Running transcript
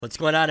What's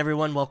going on,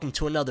 everyone? Welcome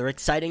to another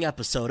exciting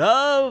episode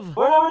of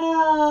Fornever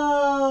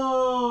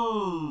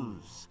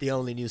News! The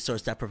only news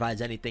source that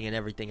provides anything and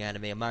everything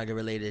anime and manga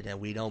related, and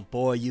we don't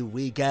bore you,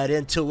 we get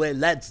into it.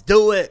 Let's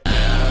do it!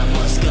 I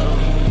must go,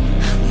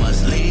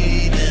 must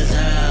leave this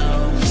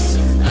house.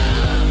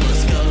 I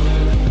must go,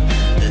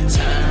 the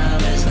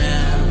time is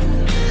now.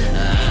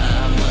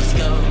 I must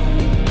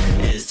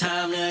go, it's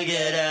time to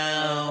get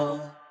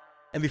out.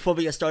 And before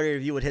we get started,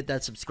 if you would hit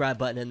that subscribe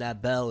button and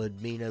that bell,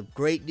 it'd mean a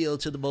great deal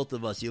to the both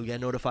of us. You'll get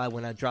notified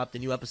when I drop the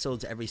new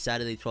episodes every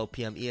Saturday, 12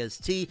 p.m.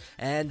 EST.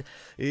 And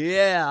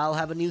yeah, I'll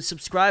have a new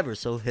subscriber,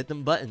 so hit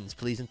them buttons,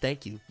 please and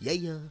thank you.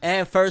 Yeah.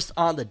 And first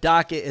on the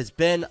docket, it's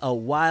been a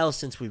while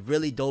since we've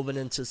really dove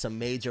into some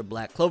major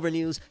Black Clover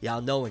news. Y'all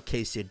know, in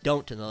case you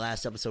don't, in the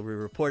last episode we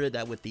reported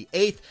that with the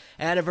 8th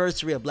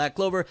anniversary of Black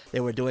Clover,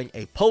 they were doing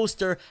a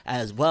poster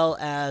as well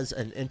as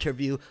an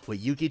interview with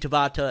Yuki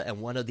Tabata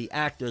and one of the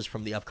actors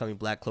from the upcoming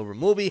Black Clover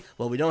movie.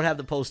 Well, we don't have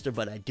the poster,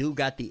 but I do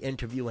got the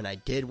interview, and I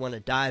did want to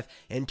dive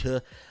into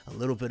a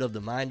little bit of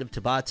the mind of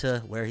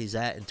Tabata, where he's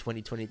at in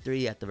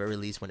 2023 at the very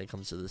least when it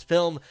comes to this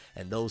film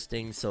and those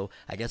things. So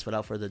I guess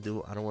without further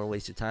ado, I don't want to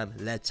waste your time.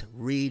 Let's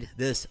read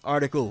this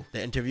article.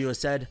 The interviewer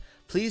said,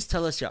 "Please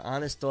tell us your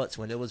honest thoughts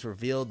when it was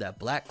revealed that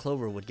Black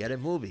Clover would get a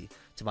movie."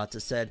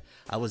 Tabata said,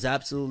 "I was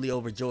absolutely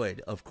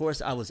overjoyed. Of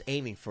course, I was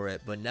aiming for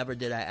it, but never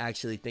did I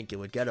actually think it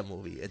would get a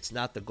movie. It's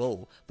not the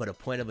goal, but a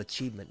point of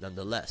achievement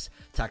nonetheless.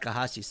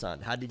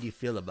 Takahashi-san, how did you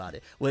feel about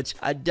it?" Which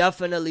I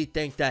definitely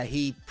think that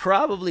he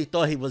probably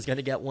thought he was going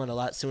to get one a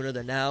lot sooner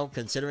than now,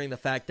 considering the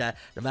fact that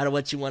no matter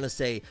what you want to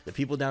say, the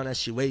people down at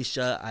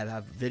Shueisha, I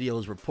have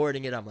videos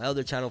reporting it on my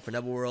other channel,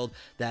 Fornever World,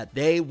 that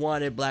they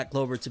wanted Black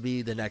Clover to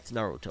be the next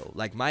Naruto.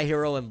 Like, My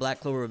Hero and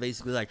Black Clover were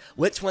basically like,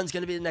 which one's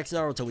going to be the next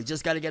Naruto? We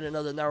just got to get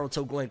another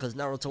Naruto going because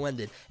Naruto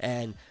ended.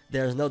 And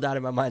there's no doubt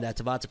in my mind that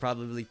Tabata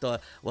probably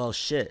thought, well,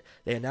 shit,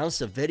 they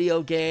announced a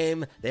video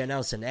game, they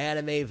announced an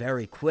anime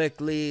very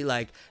quickly,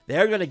 like,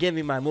 they're going to give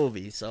me my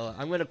movie, so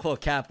I'm going to call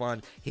cap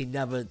on he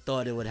never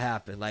thought it would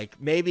happen.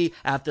 Like, maybe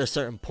after a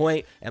certain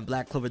point and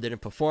Black Clover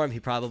didn't perform, he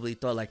probably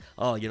thought, like,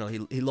 oh, you know,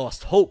 he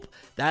lost hope.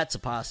 That's a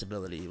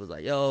possibility. He was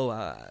like,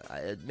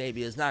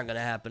 maybe it's not going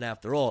to happen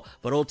after all.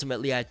 But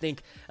ultimately, I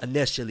think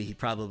initially he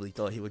probably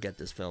thought he would get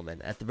this film,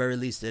 and at the very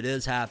least it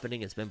is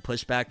happening. It's been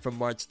pushed back from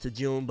March to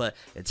June, but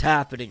it's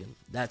happening, and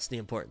that's the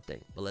important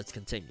thing. But let's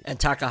continue. And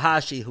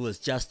Takahashi, who is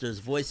Jester's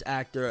voice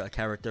actor, a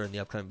character in the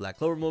upcoming Black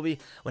Clover movie,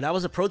 when I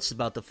was approached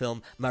about the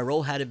film, my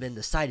role hadn't been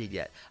decided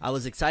yet. I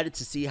was excited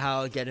to see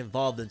how I'd get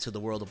involved into the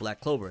world of Black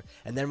Clover,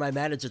 and then my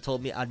manager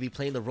told me I'd be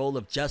playing the role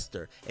of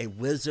Jester, a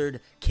wizard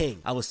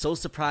king. I was so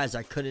surprised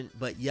I couldn't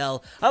but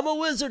yell, "I'm a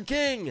wizard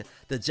king!"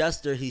 The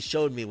Jester he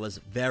showed me was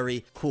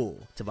very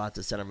cool.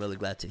 Tabata said, "I'm really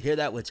glad to hear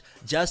that," which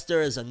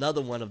Jester is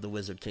another one of the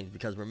wizard kings,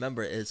 because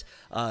remember, is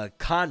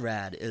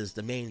Conrad is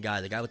the main guy,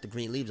 the guy with the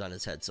green leaves on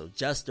his head. So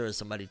Jester is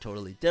somebody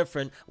totally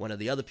different. One of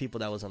the other people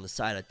that was on the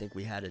side, I think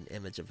we had an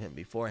image of him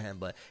beforehand,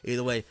 but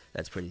either way,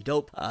 that's pretty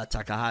dope.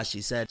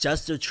 Takahashi said,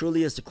 "Jester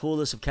truly is the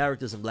coolest of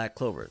characters in Black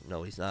Clover."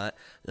 No, he's not.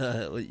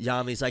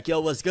 Yami's like, "Yo,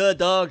 what's good,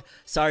 dog?"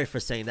 Sorry for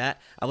saying that.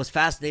 "I was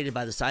fascinated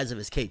by the size of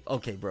his cape."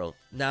 Okay, bro.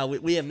 Now,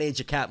 we in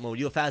major cap mode.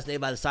 You were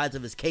fascinated by the size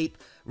of his cape?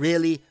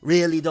 Really?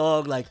 Really,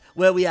 dog? Like,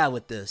 where we at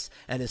with this?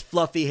 And his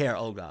fluffy hair.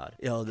 Oh, God.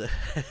 Yo, the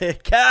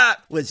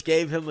cap, which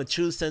gave him a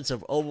true sense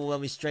of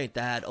overwhelming strength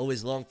that I had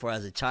always longed for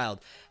as a child.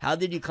 How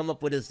did you come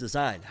up with his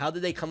design? How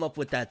did they come up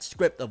with that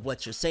script of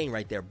what you're saying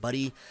right there,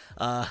 buddy?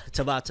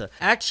 Tabata.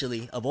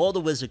 Actually, of all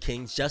the Wizard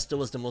Kings, Jester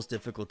was the most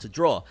difficult to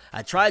draw.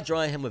 I tried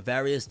drawing him with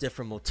various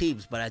different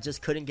motifs, but I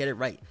just couldn't get it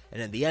right.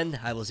 And in the end,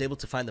 I was able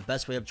to find the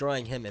best way of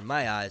drawing him in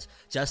my eyes.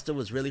 Jester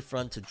was really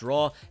fun to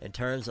draw in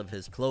terms of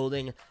his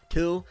clothing,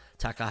 too.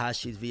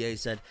 Takahashi's VA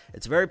said,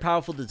 "It's a very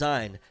powerful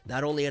design,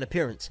 not only in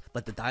appearance,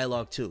 but the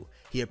dialogue too.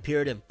 He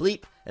appeared in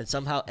Bleep and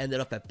somehow ended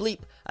up at Bleep.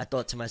 I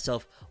thought to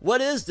myself,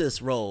 what is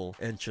this role?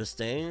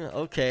 Interesting.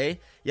 Okay.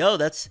 Yo,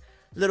 that's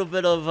a little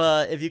bit of,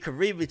 if you could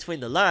read between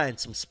the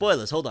lines, some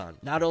spoilers. Hold on.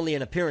 Not only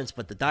in appearance,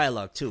 but the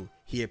dialogue too.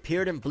 He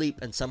appeared in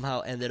Bleep and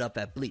somehow ended up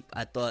at Bleep.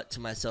 I thought to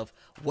myself,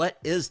 what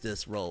is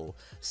this role?"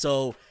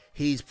 So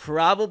he's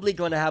probably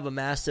going to have a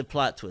massive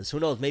plot twist. Who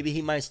knows? Maybe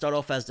he might start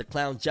off as the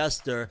clown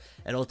Jester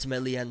and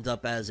ultimately end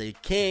up as a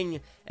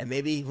king. And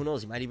maybe, who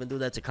knows, he might even do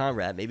that to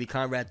Conrad. Maybe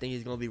Conrad thinks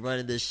he's going to be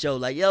running this show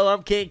like, "Yo,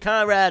 I'm King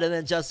Conrad." And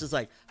then Justice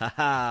like,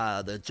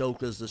 "Haha, the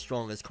Joker's the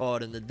strongest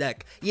card in the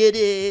deck. You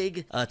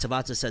dig?"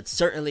 Tabata said,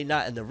 "Certainly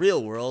not in the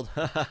real world."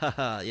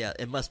 Yeah,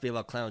 it must be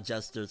about clown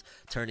Jesters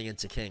turning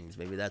into kings.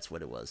 Maybe that's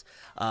what it was.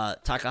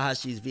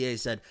 Takahashi's VA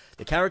said,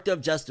 "The character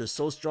of Jester is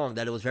so strong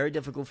that it was very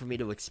difficult for me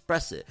to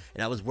express it.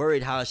 And I was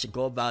worried how I should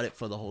go about it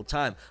for the whole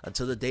time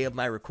until the day of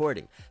my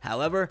recording.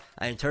 However,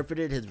 I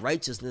interpreted his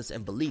righteousness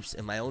and beliefs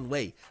in my own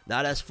way,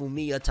 not as as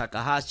Fumiya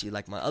Takahashi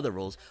like my other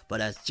roles,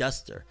 but as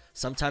Jester.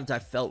 Sometimes I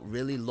felt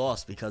really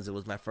lost because it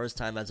was my first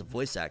time as a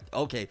voice actor.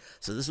 Okay,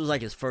 so this was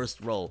like his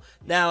first role.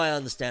 Now I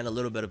understand a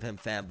little bit of him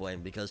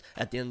fanboying, because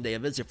at the end of the day,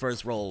 if it's your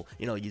first role,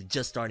 you know, you're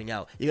just starting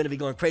out, you're gonna be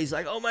going crazy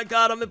like, oh my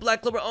god, I'm in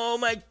Black Clover, oh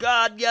my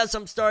god, yes,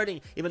 I'm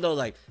starting. Even though,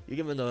 like, you're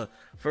giving the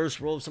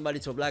first role of somebody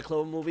to a Black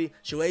Clover movie,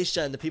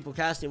 Shueisha and the people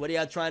casting, what are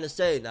you trying to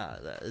say? Nah,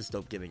 it's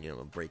dope giving you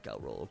a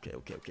breakout role.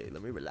 Okay,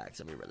 let me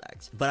relax.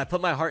 But I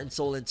put my heart and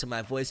soul into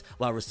my voice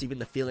while receiving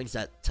the feelings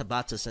that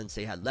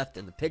Tabata-sensei had left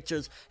in the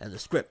pictures and the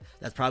script.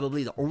 That's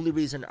probably the only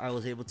reason I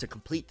was able to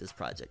complete this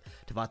project.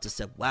 Tabata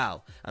said,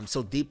 wow, I'm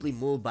so deeply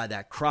moved by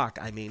that croc.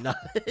 I mean,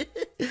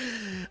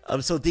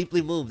 I'm so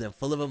deeply moved and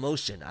full of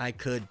emotion. I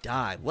could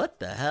die. What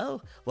the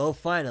hell? Well,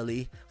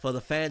 finally, for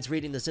the fans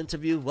reading this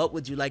interview, what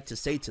would you like to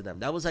say to them?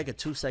 That was like a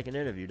 2-second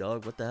interview,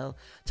 dog. What the hell?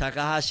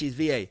 Takahashi's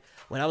VA.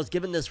 When I was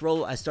given this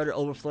role, I started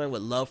overflowing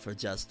with love for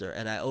Jester,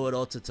 and I owe it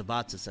all to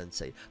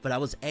Tabata-sensei. But I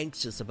was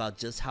anxious about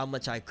just how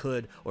much I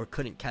could or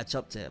couldn't catch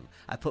up to him.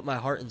 I put my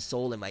heart and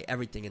soul and my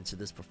everything into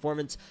this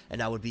performance,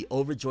 and I would be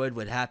overjoyed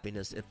with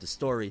happiness if the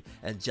story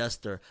and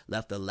Jester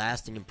left a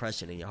lasting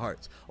impression in your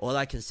hearts. All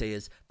I can say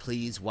is,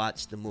 please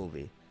watch the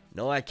movie.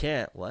 No, I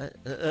can't.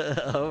 What?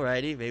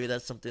 Alrighty. Maybe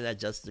that's something that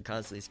Jester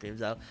constantly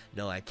screams out.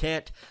 No, I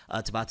can't.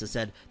 Tabata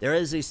said, there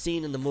is a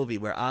scene in the movie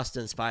where Asta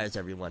inspires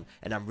everyone,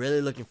 and I'm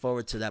really looking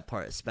forward to that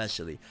part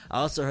especially. I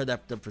also heard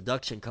that the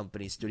production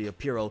company, Studio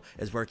Pierrot,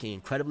 is working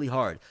incredibly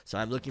hard, so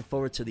I'm looking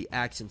forward to the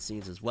action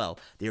scenes as well.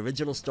 The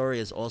original story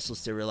is also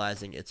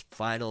serializing its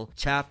final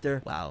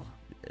chapter. Wow.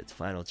 Its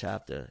final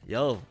chapter.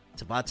 Yo,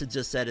 Tabata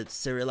just said it's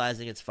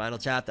serializing its final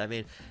chapter. I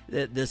mean,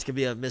 this could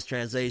be a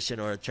mistranslation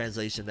or a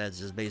translation that's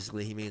just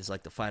basically he means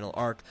like the final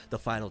arc, the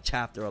final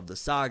chapter of the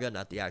saga,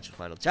 not the actual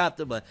final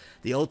chapter, but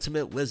the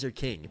ultimate Wizard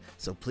King.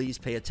 So please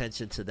pay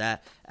attention to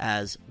that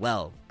as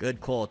well.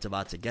 Good call,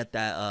 Tabata. Get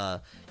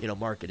that,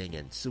 marketing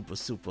in. Super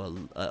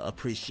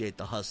appreciate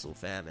the hustle,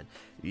 fam. And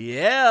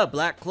yeah,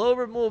 Black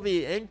Clover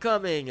movie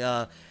incoming.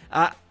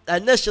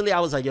 Initially,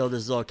 I was like, yo,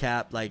 this is all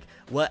cap. Like,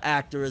 what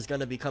actor is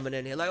going to be coming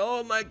in here? Like,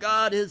 oh my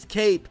god, his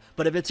cape.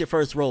 But if it's your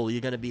first role,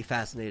 you're going to be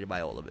fascinated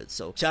by all of it.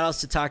 So, shout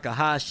outs to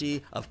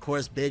Takahashi. Of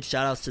course, big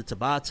shout outs to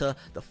Tabata.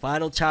 The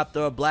final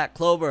chapter of Black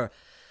Clover.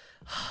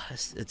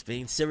 It's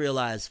being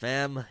serialized,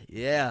 fam.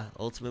 Yeah,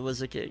 Ultimate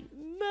Wizard King.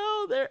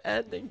 They're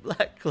ending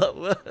Black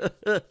Clover.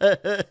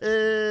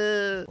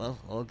 Well,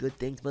 all good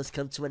things must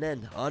come to an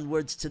end.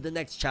 Onwards to the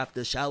next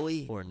chapter, shall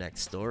we? Or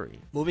next story.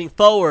 Moving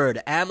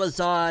forward,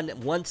 Amazon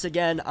once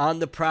again on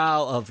the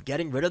prowl of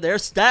getting rid of their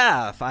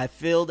staff. I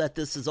feel that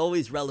this is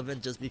always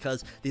relevant just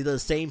because these are the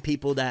same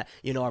people that,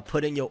 are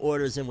putting your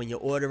orders in when you're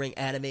ordering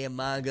anime and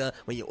manga,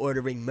 when you're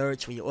ordering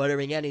merch, when you're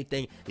ordering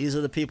anything. These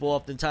are the people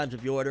oftentimes,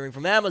 if you're ordering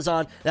from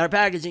Amazon, that are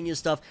packaging your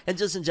stuff. And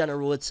just in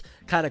general, it's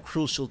kind of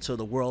crucial to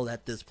the world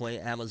at this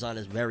point. Amazon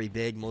is very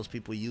big. Most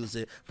people use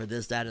it for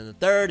this, that, and the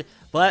third,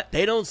 but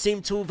they don't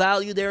seem to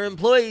value their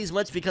employees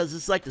much because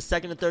it's like the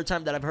second or third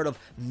time that I've heard of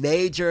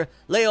major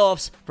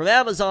layoffs from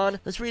Amazon.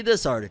 Let's read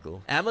this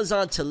article.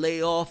 Amazon to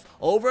lay off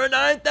over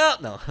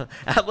 9,000. No,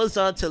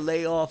 Amazon to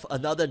lay off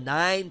another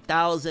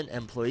 9,000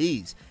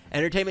 employees.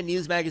 Entertainment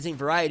news magazine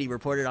Variety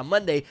reported on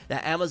Monday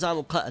that Amazon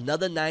will cut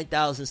another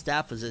 9,000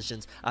 staff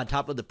positions on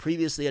top of the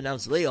previously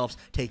announced layoffs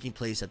taking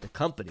place at the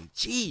company.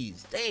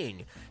 Jeez,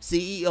 dang.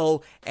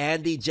 CEO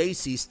Andy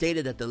Jassy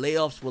stated that the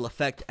layoffs will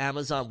affect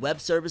Amazon Web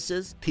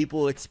Services,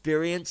 People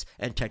Experience,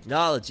 and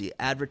Technology,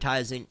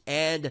 Advertising,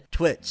 and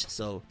Twitch.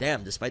 So,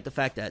 damn, despite the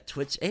fact that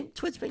ain't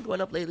Twitch been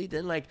going up lately?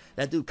 Didn't like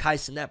that dude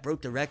Kaisen that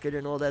broke the record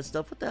and all that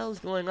stuff? What the hell is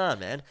going on,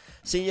 man?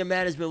 Senior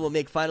management will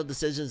make final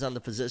decisions on the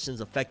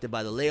positions affected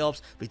by the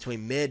layoffs between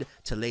mid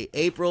to late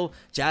April.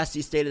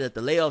 Jassy stated that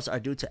the layoffs are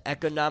due to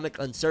economic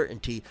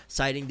uncertainty,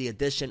 citing the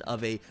addition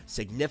of a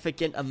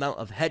significant amount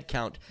of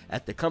headcount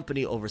at the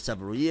company over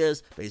several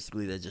years.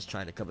 Basically, they're just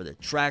trying to cover their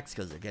tracks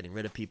because they're getting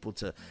rid of people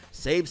to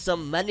save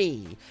some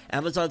money.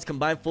 Amazon's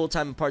combined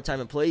full-time and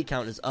part-time employee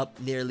count is up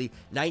nearly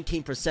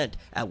 19%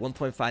 at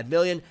 1.5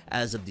 million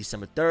as of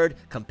December 3rd,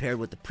 compared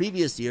with the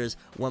previous year's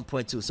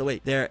 1.2. So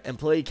wait, their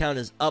employee count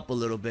is up a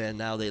little bit, and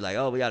now they're like,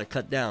 oh, we got to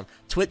cut down.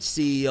 Twitch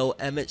CEO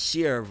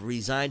MHA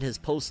resigned his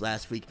post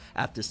last week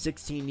after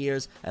 16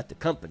 years at the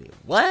company.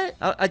 What?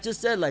 I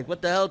just said, like,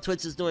 what the hell?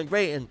 Twitch is doing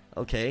great. And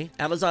okay,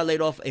 Amazon laid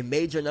off a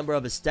major number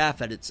of its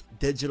staff at its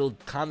digital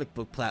comic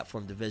book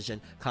platform division,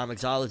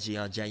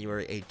 Comixology, on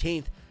January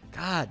 18th.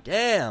 God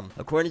damn.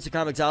 According to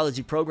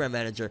Comixology program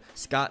manager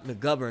Scott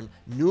McGovern,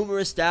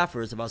 numerous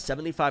staffers, about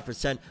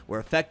 75%, were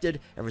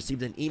affected and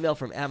received an email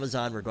from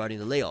Amazon regarding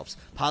the layoffs.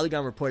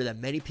 Polygon reported that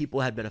many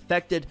people had been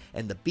affected,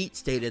 and The Beat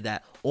stated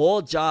that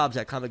all jobs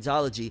at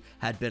Comixology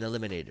had been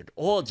eliminated.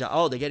 All jobs.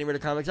 Oh, they're getting rid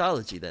of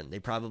Comixology then. They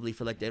probably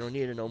feel like they don't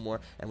need it no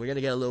more, and we're going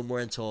to get a little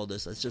more into all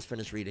this. Let's just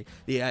finish reading.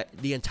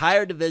 The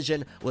entire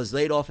division was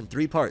laid off in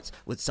 3 parts,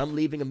 with some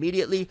leaving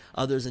immediately,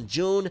 others in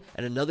June,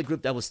 and another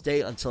group that will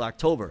stay until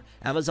October.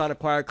 Amazon Amazon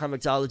acquired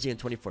Comixology in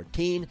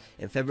 2014.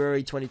 In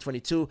February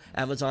 2022,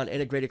 Amazon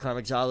integrated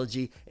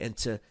Comixology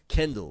into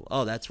Kindle.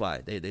 Oh, that's why.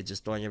 They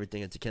just throwing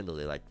everything into Kindle.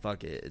 They're like,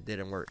 fuck it, it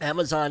didn't work.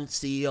 Amazon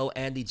CEO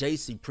Andy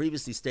Jassy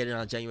previously stated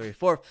on January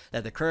 4th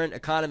that the current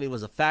economy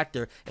was a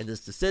factor in this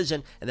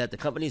decision and that the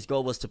company's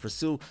goal was to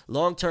pursue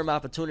long-term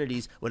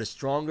opportunities with a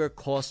stronger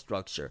cost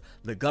structure.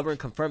 McGovern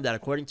confirmed that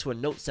according to a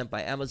note sent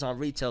by Amazon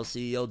retail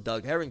CEO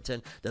Doug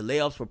Harrington, the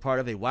layoffs were part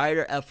of a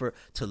wider effort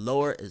to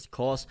lower its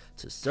cost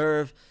to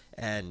serve.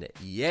 And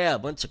yeah, a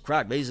bunch of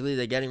crap. Basically,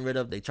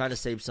 they're trying to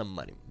save some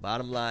money.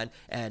 Bottom line.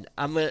 And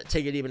I'm going to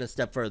take it even a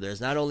step further. It's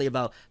not only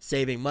about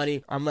saving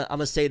money. I'm going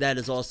to say that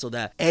is also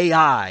that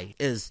AI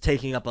is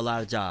taking up a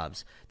lot of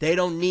jobs. They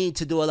don't need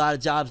to do a lot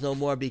of jobs no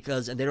more and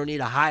they don't need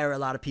to hire a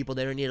lot of people.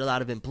 They don't need a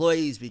lot of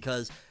employees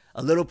because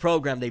a little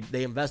program,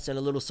 they invest in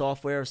a little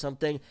software or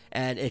something,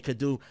 and it could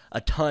do a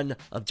ton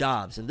of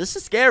jobs. And this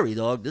is scary,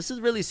 dog. This is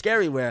really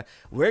scary where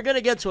we're going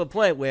to get to a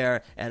point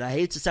where, and I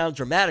hate to sound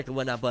dramatic and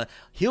whatnot, but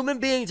human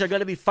beings are going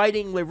to be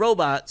fighting with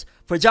robots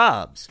for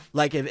jobs.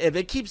 Like, if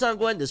it keeps on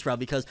going this route,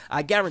 because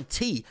I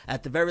guarantee,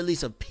 at the very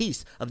least, a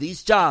piece of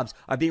these jobs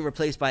are being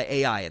replaced by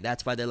AI, and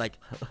that's why they're like,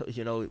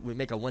 we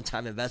make a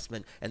one-time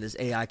investment, and this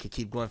AI could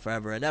keep going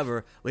forever and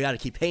ever. We got to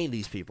keep paying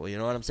these people, you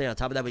know what I'm saying? On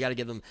top of that, we got to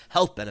give them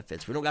health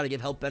benefits. We don't got to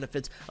give health benefits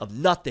of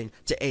nothing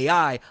to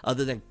AI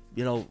other than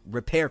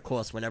repair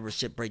costs whenever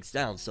shit breaks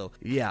down. So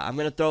yeah, I'm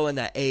gonna throw in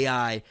that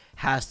AI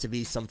has to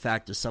be some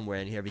factor somewhere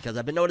in here, because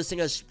I've been noticing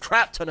a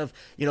crap ton of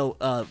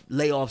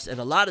layoffs in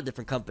a lot of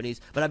different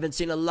companies, but I've been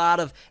seeing a lot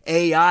of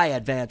AI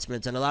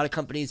advancements and a lot of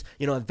companies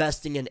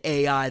investing in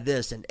AI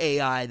this and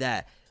AI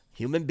that.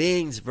 Human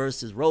beings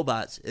versus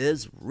robots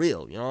is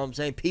real. You know what I'm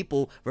saying?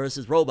 People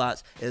versus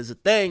robots is a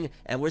thing,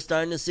 and we're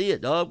starting to see it,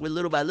 dog. We're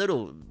little by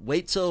little.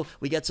 Wait till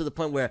we get to the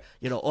point where,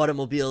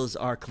 automobiles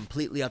are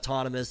completely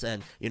autonomous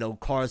and,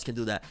 cars can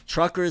do that.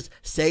 Truckers,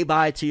 say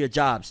bye to your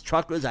jobs.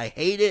 Truckers, I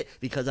hate it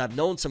because I've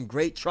known some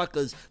great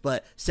truckers,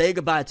 but say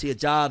goodbye to your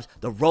jobs.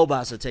 The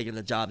robots are taking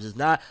the jobs. It's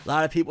not a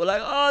lot of people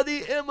like, oh,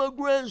 the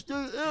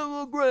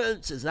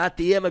immigrants. It's not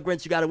the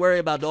immigrants you got to worry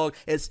about, dog.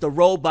 It's the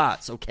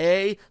robots,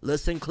 okay?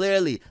 Listen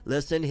clearly.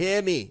 Listen,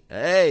 hear me.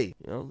 Hey,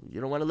 you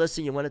don't want to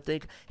listen. You want to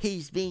think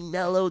he's being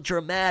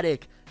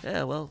melodramatic.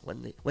 Yeah, well,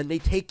 when they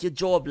take your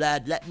job,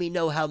 lad, let me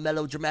know how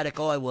melodramatic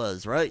I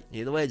was, right?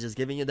 Either way, just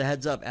giving you the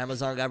heads up.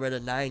 Amazon got rid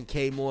of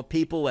 9K more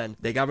people, and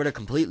they got rid of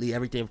completely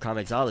everything of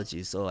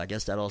Comixology, so I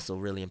guess that also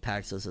really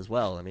impacts us as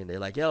well. I mean, they're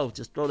like, yo,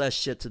 just throw that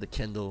shit to the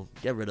Kindle.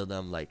 Get rid of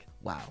them. Like,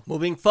 wow.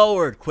 Moving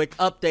forward, quick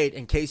update.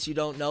 In case you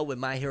don't know, with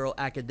My Hero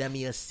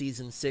Academia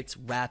Season 6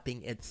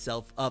 wrapping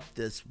itself up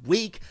this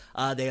week,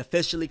 they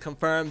officially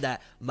confirmed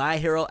that My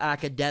Hero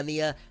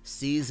Academia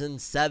Season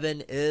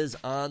 7 is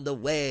on the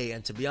way.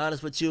 And to be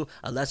honest with you,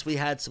 unless we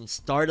had some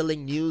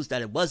startling news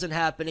that it wasn't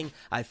happening,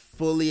 I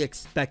fully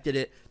expected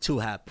it to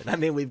happen. I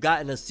mean, we've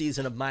gotten a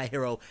season of My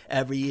Hero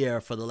every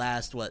year for the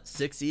last,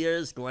 6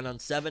 years? Going on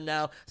 7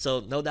 now. So,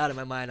 no doubt in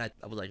my mind, I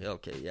was like,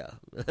 okay, yeah.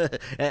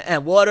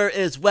 and water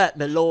is wet,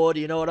 my lord.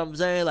 You know what I'm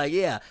saying? Like,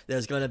 yeah,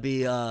 there's going to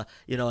be,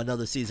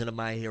 another season of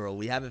My Hero.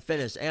 We haven't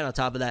finished. And on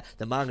top of that,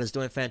 the manga's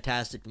doing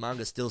fantastic. The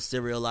manga's still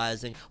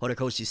serializing.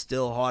 Horikoshi's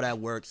still hard at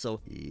work.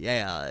 So,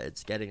 yeah,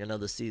 it's getting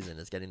another season.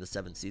 It's getting the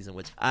 7th season,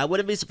 which I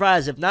wouldn't be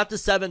surprised. If not the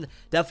 7th,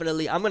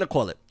 definitely, I'm going to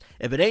call it.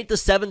 If it ain't the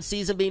 7th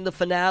season being the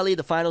finale,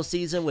 the final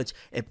season, which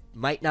it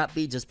might not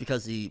be just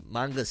because the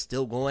manga is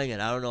still going,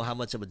 and I don't know how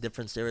much of a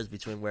difference there is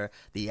between where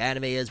the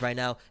anime is right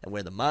now and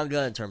where the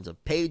manga in terms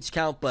of page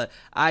count, but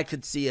I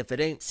could see if it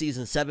ain't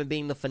season 7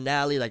 being the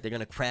finale, like they're going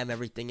to cram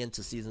everything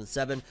into season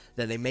 7,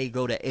 then they may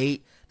go to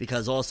 8,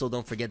 because also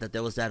don't forget that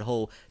there was that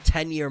whole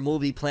 10-year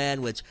movie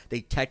plan, which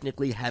they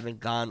technically haven't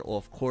gone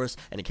off course.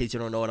 And in case you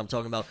don't know what I'm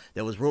talking about,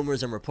 there was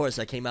rumors and reports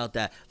that came out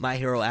that My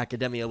Hero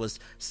Academia was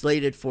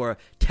slated for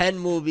 10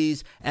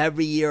 movies,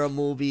 every year a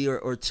movie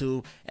or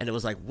two, and it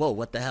was like, whoa,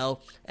 what the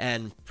hell?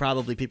 And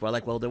probably people are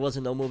like, well, there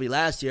wasn't no movie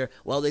last year.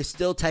 Well, they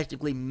still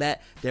technically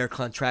met their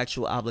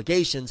contractual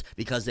obligations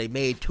because they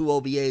made 2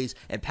 OVAs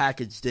and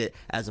packaged it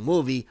as a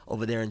movie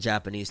over there in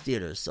Japanese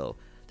theaters. So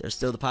there's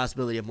still the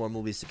possibility of more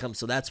movies to come.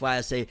 So that's why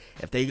I say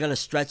if they're going to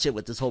stretch it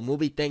with this whole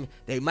movie thing,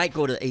 they might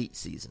go to 8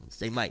 seasons.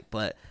 They might.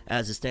 But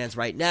as it stands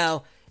right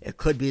now, it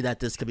could be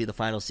that this could be the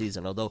final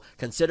season. Although,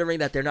 considering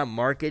that they're not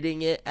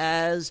marketing it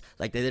as,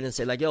 like, they didn't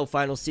say, like, yo,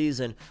 final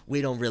season,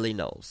 we don't really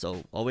know.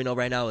 So all we know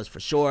right now is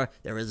for sure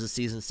there is a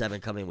season 7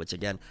 coming, which,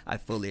 again, I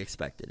fully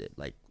expected it.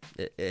 Like,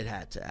 it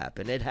had to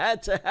happen. It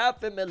had to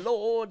happen, my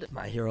lord.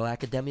 My Hero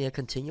Academia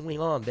continuing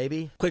on,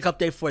 baby. Quick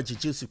update for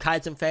Jujutsu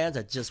Kaisen fans.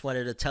 I just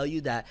wanted to tell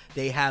you that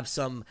they have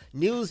some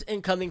news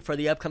incoming for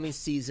the upcoming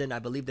season. I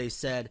believe they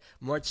said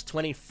March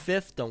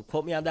 25th. Don't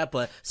quote me on that,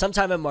 but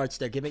sometime in March,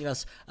 they're giving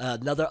us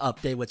another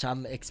update, which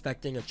I'm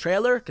expecting a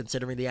trailer,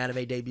 considering the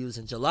anime debuts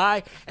in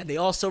July. And they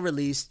also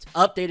released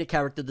updated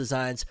character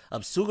designs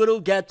of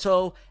Suguru,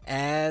 Geto,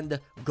 and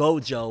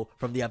Gojo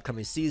from the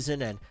upcoming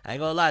season. And I ain't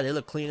gonna lie, they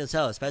look clean as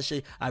hell.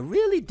 Especially, I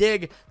really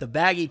dig the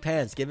baggy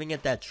pants, giving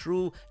it that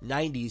true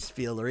 90s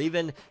feel, or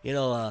even,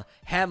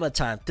 hammer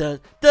time. Dun,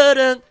 dun,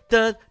 dun,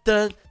 dun,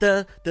 dun,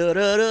 dun, dun,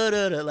 dun, dun,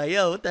 dun, dun. Like,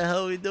 yo, what the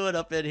hell are we doing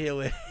up in here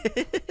with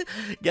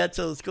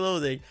Geto's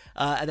clothing?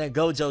 And then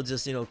Gojo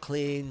just,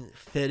 clean,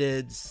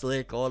 fitted,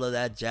 slick, all of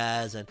that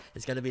jazz. And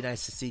it's going to be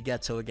nice to see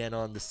Geto again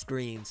on the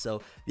screen.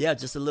 So, yeah,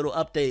 just a little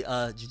update.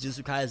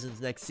 Jujutsu Kaisen's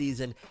next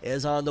season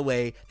is on the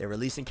way. They're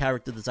releasing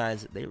character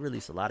designs. They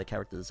released a lot of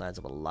character designs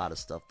of a lot of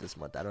stuff this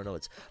month. I don't know,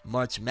 it's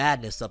March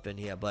Madness up in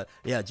here. But,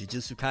 yeah,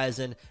 Jujutsu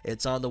Kaisen,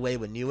 it's on the way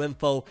with new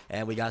info.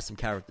 And we got some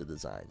character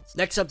designs.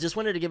 Next up, just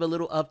wanted to give a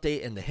little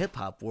update in the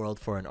hip-hop world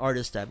for an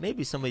artist that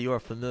maybe some of you are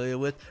familiar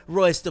with.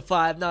 Royce da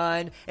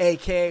 5'9",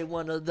 a.k.a.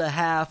 one of the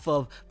half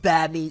of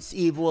Bad Meets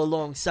Evil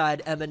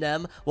alongside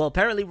Eminem. Well,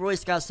 apparently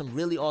Royce got some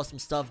really awesome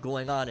stuff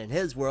going on in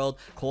his world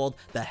called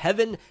the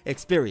Heaven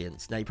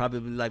Experience. Now, you probably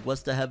be like,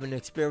 what's the Heaven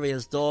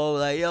Experience, dog?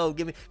 Like, yo,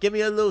 give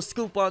me a little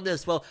scoop on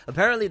this. Well,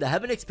 apparently the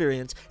Heaven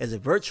Experience is a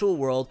virtual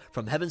world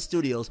from Heaven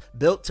Studios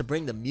built to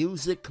bring the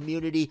music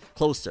community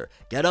closer.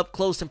 Get up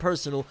close and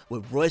personal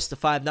with Royce da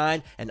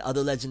 5'9" and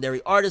other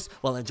legendary artists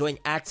while enjoying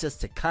access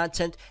to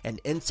content and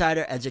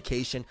insider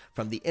education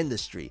from the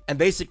industry. And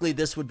basically,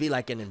 this would be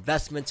like an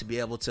investment to be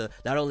able to,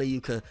 not only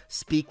you could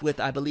speak with,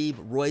 I believe,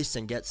 Royce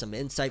and get some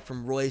insight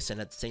from Royce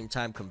and at the same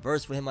time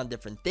converse with him on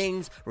different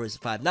things. Royce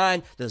da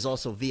 5'9", there's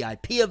also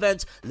VIP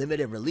events,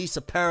 limited release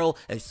apparel,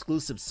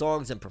 exclusive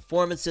songs and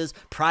performances,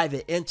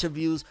 private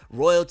interviews,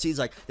 royalties.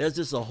 Like, there's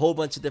just a whole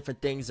bunch of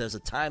different things. There's a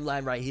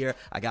timeline right here.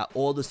 I got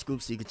all the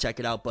scoops so you can check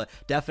it out, but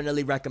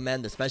definitely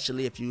recommend,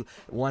 especially if you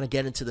want to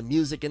get into the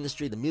music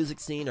industry, the music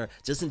scene, or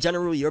just in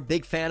general, you're a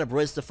big fan of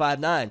Royce da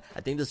 5'9".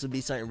 I think this would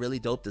be something really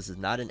dope. This is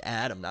not an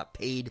ad. I'm not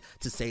paid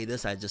to say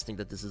this. I just think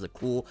that this is a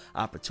cool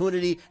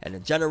opportunity, and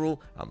in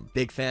general, I'm a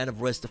big fan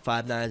of Royce da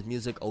 5'9's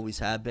music, always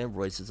have been.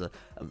 Royce is an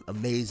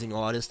amazing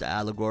artist. The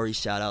Allegory,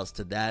 shout outs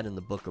to that, and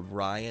the Book of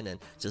Ryan, and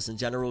just in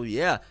general,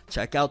 yeah,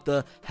 check out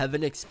the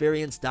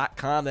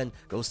heavenexperience.com and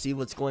go see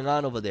what's going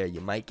on over there.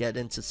 You might get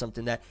into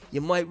something that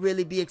you might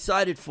really be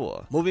excited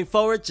for. Moving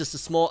forward, just a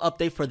small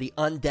update for the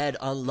Undead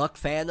Unluck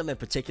fandom, in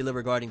particular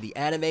regarding the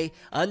anime.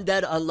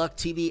 Undead Unluck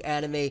TV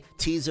anime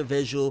teaser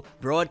visual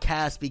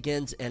broadcast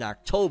begins in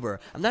October.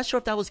 I'm not sure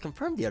if that was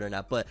confirmed yet or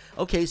not, but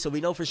okay, so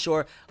we know for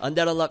sure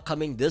Undead Unluck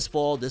coming this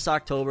fall, this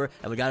October,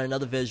 and we got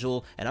another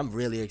visual, and I'm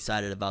really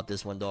excited about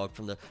this one, dog.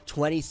 From the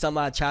 20 some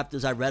odd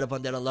chapters I read of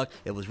Undead Unluck,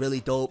 it was really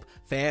dope.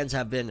 Fans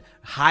have been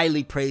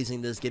highly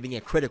praising this, giving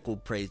it critical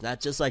praise, not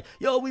just like,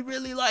 yo, we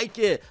really like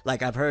it.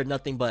 Like, I've heard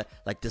nothing but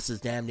like, this is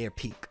damn near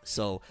peak.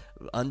 So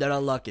Undead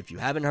Unluck, if you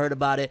haven't heard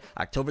about it,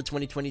 October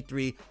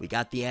 2023, we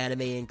got the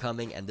anime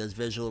incoming, and this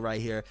visual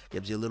right here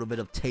gives you a little bit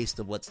of taste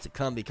of what's to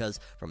come, because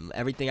from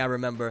everything I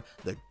remember,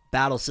 the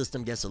battle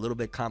system gets a little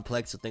bit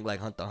complex, so think like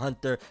Hunter x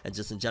Hunter, and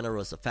just in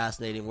general, it's a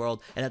fascinating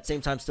world, and at the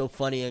same time, still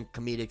funny and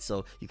comedic,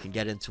 so you can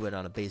get into it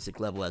on a basic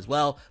level as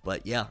well.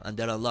 But yeah,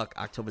 Undead Unluck,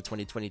 October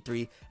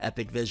 2023,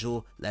 epic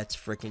visual, let's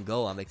freaking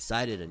go. I'm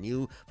excited, and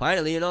you,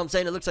 finally, you know what I'm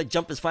saying, it looks like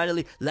Jump is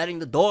finally letting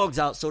the dogs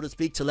out, so to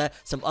speak, to let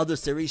some other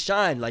series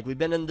shine. Like, we've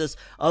been in this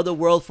other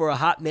world for a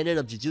hot minute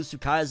of Jujutsu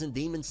Kaisen,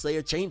 Demon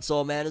Slayer,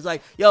 Chainsaw Man. It's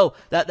like, yo,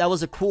 that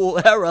was a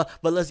cool era,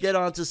 but let's get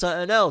on to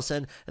something else.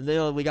 And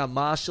then we got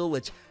Marshall,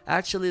 which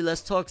actually,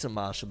 let's talk some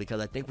Marshall,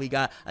 because I think we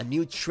got a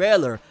new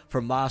trailer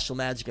for Marshall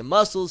Magic and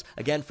Muscles,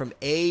 again from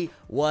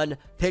A1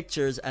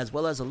 Pictures, as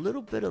well as a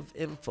little bit of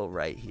info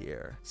right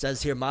here. It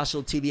says here,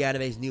 Marshall TV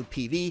Anime's new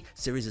PV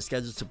series is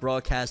scheduled to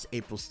broadcast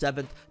April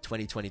 7th,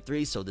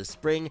 2023, so this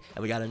spring,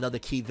 and we got another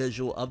key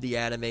visual of the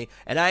anime,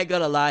 and I ain't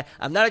gonna lie,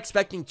 I'm not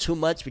expecting too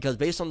much, because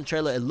based on the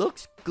trailer, it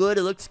looks good,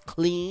 it looks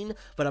clean,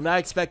 but I'm not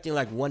expecting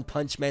like One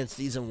Punch Man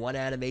Season 1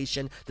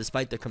 animation,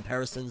 despite the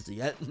comparisons,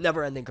 the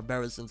never-ending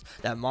comparisons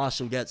that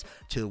Marshall gets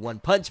to One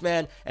Punch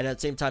Man, and at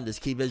the same time, this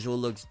key visual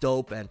looks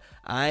dope, and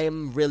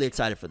I'm really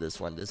excited for this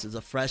one. This is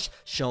a fresh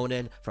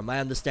shonen. From my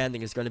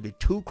understanding, it's going to be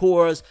 2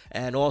 cores,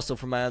 and also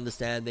from my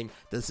understanding,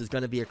 this is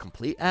going to be a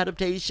complete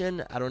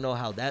adaptation. I don't know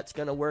how that's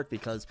going to work,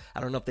 because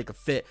I don't know if they could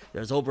fit,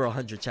 there's over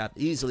 100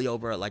 chapters, easily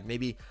over like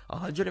maybe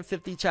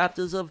 150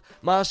 chapters of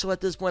Marshall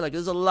at this point. Like,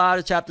 there's a lot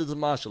of chapters of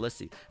Marshall. Let's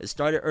see, it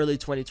started early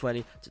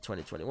 2020 to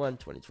 2021,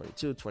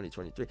 2022,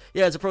 2023.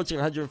 Yeah, it's approaching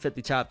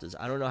 150 chapters.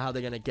 I don't know how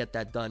they're going to get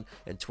that done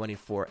in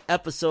 24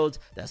 episodes.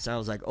 That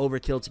sounds like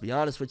overkill, to be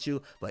honest with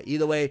you, but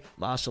either way,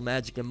 Marshall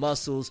Magic and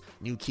Muscles,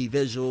 new key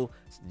visual,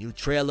 new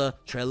trailer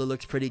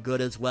looks pretty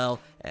good as well,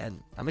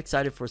 and I'm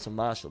excited for some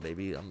Marshall,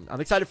 baby. I'm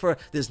excited for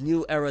this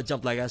new era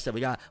Jump. Like I said,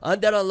 we got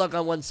Undead Unluck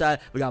on one side,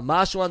 we got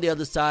Marshall on the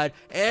other side,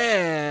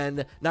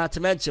 and not to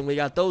mention we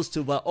got those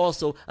two, but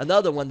also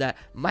another one that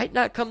might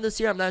not come this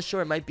year. I'm not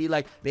sure, it might be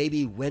like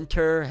maybe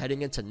winter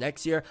heading into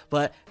next year,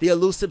 but the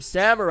Elusive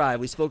Samurai,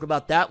 we spoke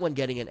about that one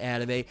getting an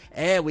anime,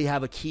 and we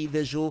have a key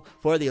visual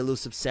for the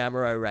Elusive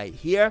Samurai right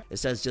here. It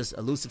says just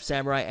Elusive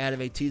Samurai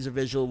anime teaser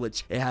visual,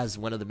 which it has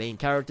one of the main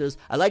characters.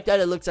 I like that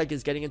it looks like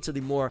it's getting into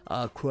the more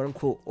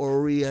quote-unquote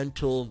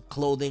oriental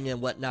clothing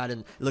and whatnot,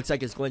 and it looks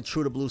like it's going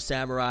true to Blue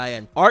Samurai,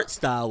 and art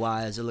style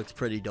wise it looks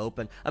pretty dope,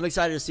 and I'm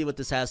excited to see what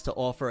this has to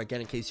offer.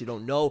 Again, in case you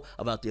don't know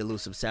about the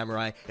Elusive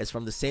Samurai, it's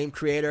from the same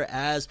creator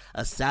as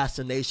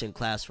Assassination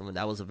Classroom, and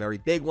that was a very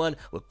big one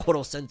with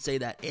Koro Sensei,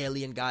 that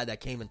alien guy that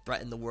came and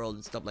threatened the world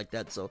and stuff like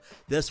that. So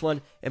this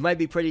one, it might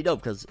be pretty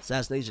dope because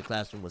Assassination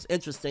Classroom was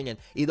interesting, and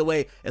either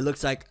way it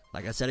looks like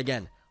I said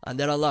again,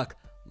 Undead Unluck,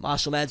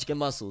 Martial Magic and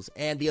Muscles,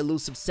 and the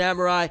Elusive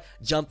Samurai.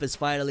 Jump is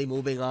finally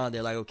moving on.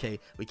 They're like, okay,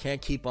 we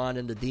can't keep on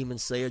in the Demon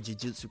Slayer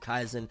Jujutsu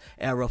Kaisen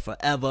era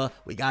forever.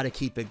 We got to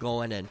keep it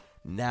going, and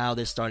now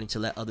they're starting to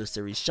let other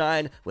series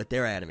shine with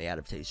their anime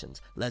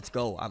adaptations. Let's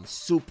go. I'm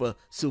super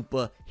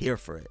here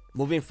for it.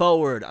 Moving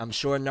forward, I'm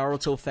sure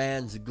Naruto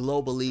fans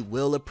globally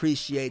will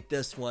appreciate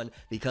this one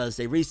because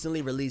they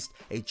recently released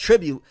a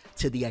tribute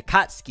to the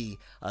Akatsuki,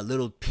 a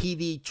little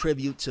PV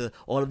tribute to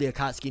all of the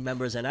Akatsuki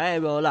members, and I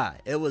ain't gonna lie,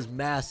 it was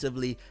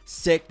massively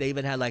sick. They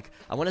even had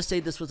I want to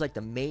say this was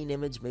the main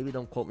image, maybe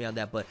don't quote me on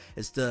that, but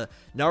it's the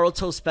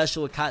Naruto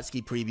special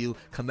Akatsuki preview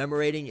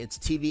commemorating its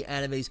TV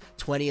anime's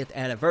 20th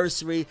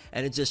anniversary,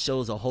 and it just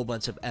shows a whole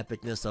bunch of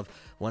epicness of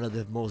one of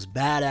the most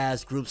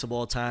badass groups of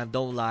all time.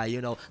 Don't lie,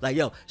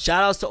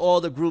 shout outs to all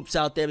the groups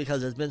out there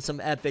because there's been some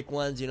epic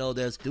ones.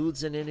 There's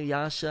dudes in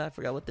Inuyasha, I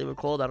forgot what they were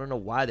called, I don't know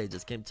why they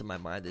just came to my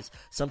mind. There's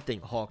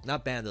something Hawk,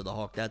 not Band of the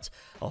Hawk, that's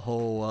a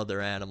whole other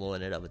animal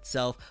in and of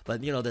itself,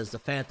 but there's the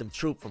Phantom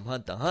Troop from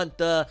Hunter x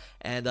Hunter,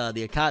 and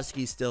the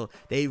Akatsuki still,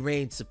 they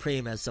reign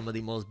supreme as some of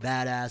the most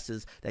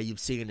badasses that you've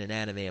seen in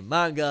anime and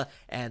manga,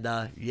 and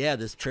yeah,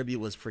 this tribute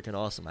was freaking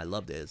awesome. I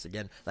loved it. It's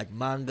again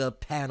manga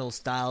panel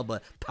style,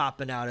 but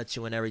popping out at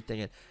you and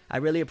everything, and I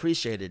really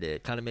appreciated it.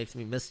 It kind of makes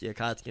me miss the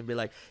Akatsuki and be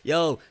like,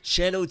 yo,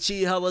 Shin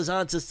Uchiha was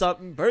onto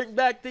something, bring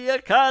back the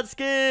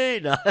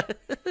Akatsuki. No.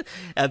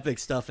 Epic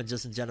stuff, and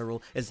just in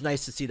general, it's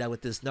nice to see that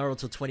with this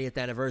Naruto 20th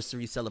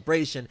anniversary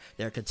celebration,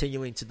 they're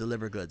continuing to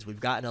deliver goods. We've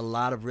gotten a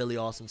lot of really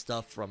awesome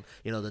stuff from,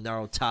 the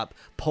Naruto top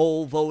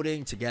poll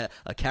voting to get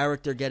a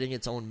character getting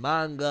its own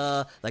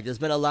manga. There's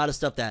been a lot of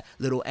stuff, that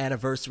little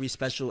anniversary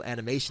special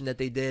animation that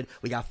they did.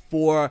 We got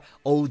 4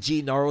 OG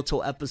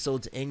Naruto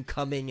episodes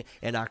incoming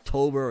in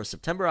October,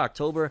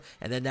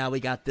 and then now we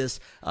got this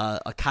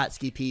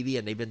Akatsuki PV,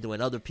 and they've been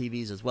doing other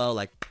PVs as well.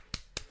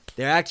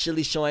 They're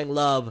actually showing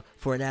love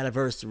for an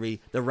anniversary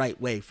the right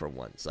way for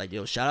once.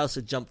 Shout outs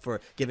to Jump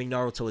for giving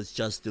Naruto its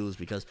just dues,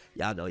 because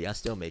y'all know y'all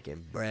still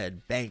making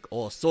bread, bank,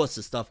 all sorts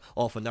of stuff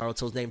off of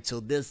Naruto's name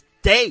till this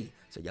day.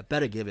 So you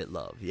better give it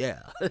love,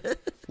 yeah.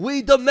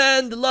 We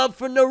demand love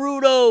for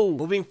Naruto!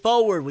 Moving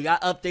forward, we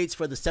got updates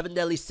for the 7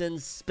 Deadly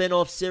Sins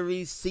spin-off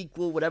series,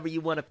 sequel, whatever you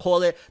want to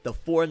call it, the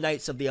 4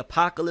 Nights of the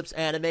Apocalypse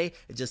anime.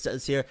 It just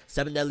says here,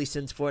 7 Deadly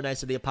Sins, 4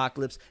 Nights of the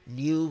Apocalypse,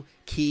 new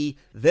key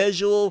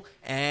visual,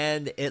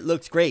 and it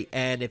looks great.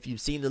 And if you've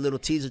seen the little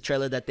teaser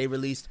trailer that they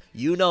released,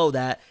 you know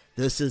that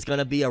this is going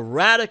to be a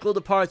radical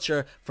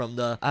departure from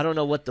I don't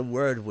know what the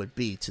word would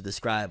be to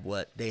describe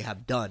what they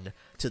have done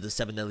to the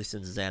 7 Deadly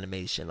Sins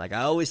animation.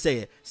 I always say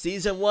it,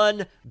 Season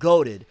 1,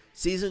 goated.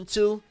 Season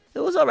 2, it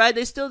was alright,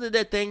 they still did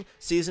their thing.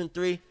 Season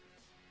 3,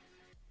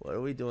 what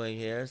are we doing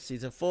here?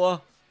 Season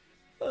 4,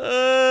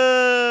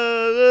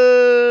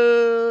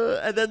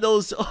 and then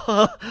those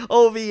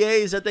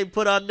OVAs that they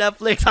put on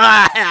Netflix.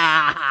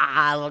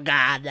 Oh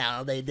God,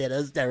 no, they did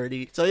us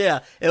dirty. So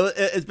yeah,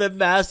 it's been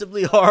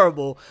massively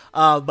horrible.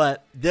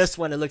 But this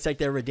one, it looks like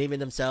they're redeeming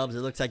themselves. It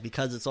looks like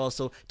because it's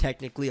also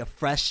technically a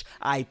fresh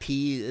IP.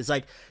 It's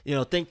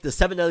think the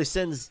 7 Deadly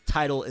Sins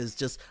title is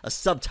just a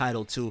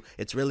subtitle to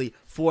it's really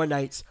 4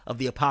 Nights of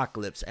the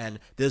Apocalypse, and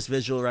this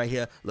visual right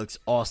here looks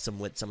awesome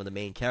with some of the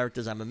main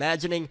characters. I'm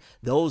imagining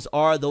those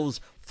are those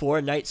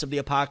 4 Nights of the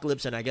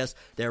Apocalypse, and I guess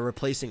they're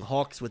replacing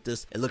Hawks with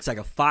this. It looks like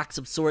a fox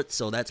of sorts,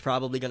 so that's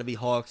probably going to be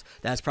Hawks.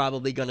 That's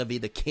probably going to be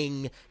the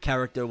king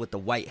character with the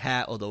white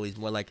hat, although he's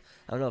more I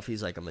don't know if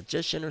he's a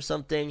magician or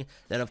something.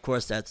 Then, of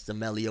course, that's the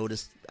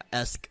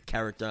Meliodas-esque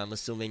character, I'm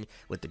assuming,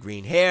 with the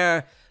green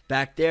hair.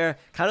 Back there,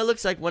 kind of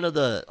looks like one of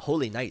the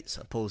Holy Knights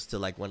opposed to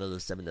one of the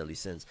 7 Deadly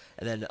Sins.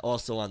 And then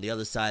also on the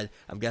other side,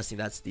 I'm guessing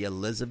that's the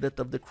Elizabeth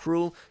of the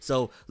crew.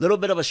 So a little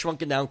bit of a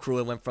shrunken down crew.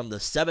 It went from the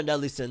 7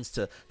 Deadly Sins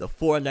to the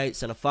 4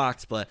 Knights and a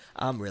Fox, but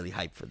I'm really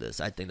hyped for this.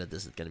 I think that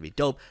this is going to be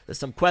dope. There's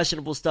some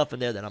questionable stuff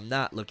in there that I'm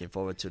not looking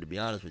forward to be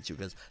honest with you,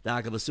 because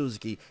Nakaba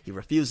Suzuki, he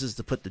refuses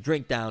to put the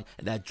drink down,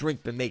 and that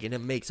drink been making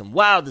him make some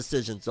wild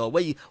decisions. So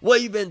what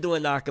you been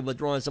doing, Nakaba,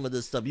 drawing some of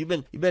this stuff? You've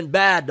been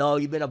bad,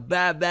 dog. You've been a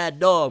bad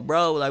dog,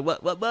 bro.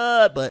 What?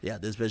 But yeah,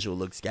 this visual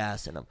looks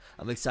gas, and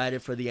I'm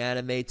excited for the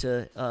anime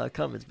to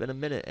come. It's been a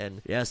minute,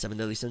 and yeah, 7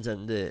 Deadly Sins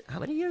ended how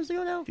many years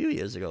ago now? A few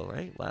years ago,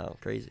 right? Wow,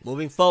 crazy.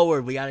 Moving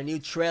forward, we got a new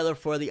trailer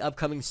for the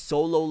upcoming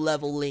Solo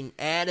Leveling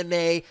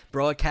anime.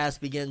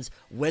 Broadcast begins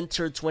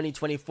winter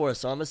 2024,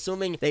 so I'm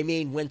assuming they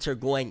mean winter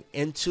going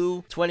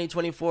into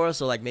 2024,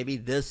 so maybe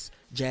this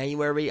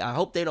January. I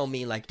hope they don't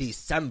mean like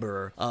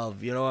December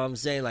of, you know what I'm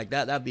saying? Like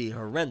that'd be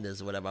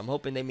horrendous or whatever. I'm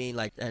hoping they mean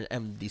like,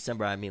 and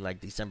December, I mean like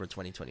December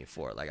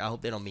 2024. Like I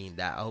hope they don't mean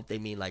that. I hope they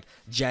mean like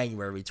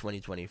January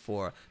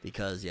 2024,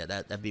 because yeah,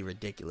 that'd be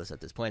ridiculous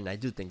at this point. And I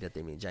do think that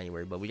they mean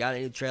January, but we got a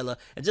new trailer.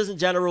 And just in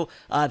general,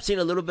 I've seen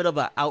a little bit of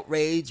an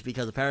outrage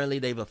because apparently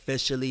they've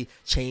officially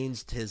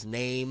changed his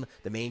name,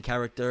 the main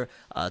character,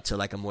 to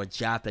like a more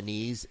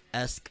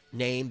Japanese-esque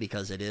name,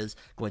 because it is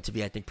going to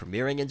be, I think,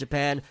 premiering in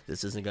Japan.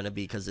 This isn't going to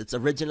be, because it's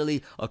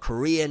originally a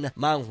Korean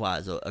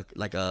manhwa, so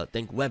like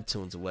think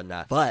webtoons or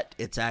whatnot, but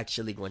it's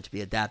actually going to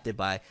be adapted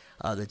by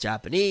the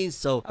Japanese.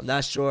 So I'm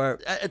not sure.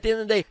 At the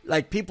end of the day,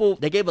 like people,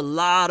 they gave a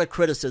lot of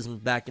criticism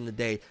back in the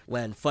day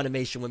when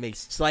Funimation would make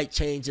slight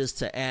changes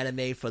to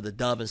anime for the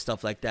dub and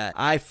stuff like that.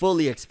 I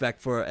fully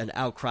expect for an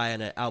outcry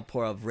and an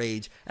outpour of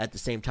rage at the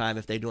same time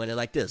if they're doing it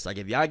like this. Like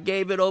if y'all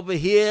gave it over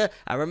here,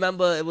 I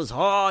remember it was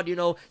hard, you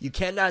know, you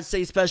cannot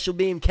say Special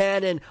Beam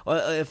canon, or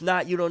if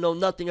not, you don't know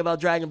nothing about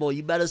Dragon Ball.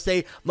 You better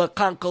say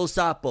Makanko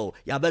Sapo.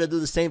 Y'all better do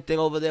the same thing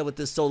over there with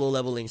this solo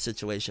leveling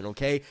situation,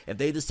 okay? If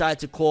they decide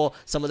to call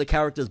some of the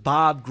characters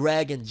Bob,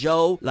 Greg, and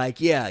Joe,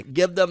 like, yeah,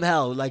 give them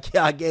hell. Like,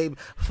 yeah, I gave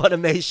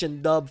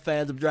Funimation dub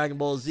fans of Dragon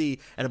Ball Z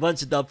and a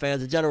bunch of dub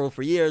fans in general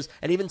for years,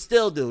 and even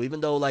still do,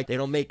 even though, like, they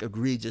don't make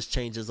egregious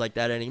changes like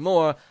that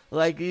anymore.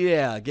 Like,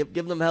 yeah, give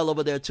them hell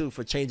over there, too,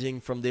 for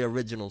changing from the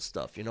original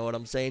stuff. You know what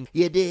I'm saying?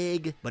 You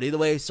dig? But either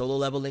way, solo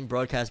leveling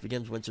broadcast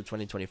begins winter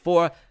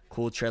 2024.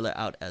 Cool trailer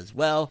out as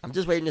well. I'm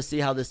just waiting to see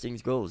how this thing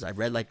goes. I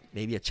read like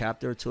maybe a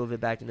chapter or two of it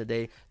back in the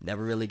day.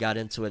 Never really got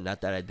into it.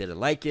 Not that I didn't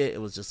like it.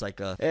 It was just like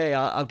hey,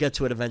 I'll get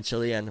to it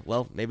eventually. And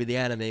well, maybe the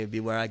anime would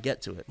be where I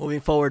get to it. Moving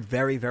forward,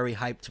 very, very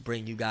hyped to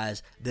bring you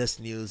guys this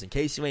news. In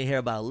case you ain't hear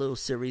about a little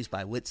series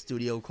by Wit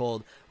Studio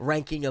called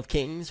Ranking of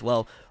Kings.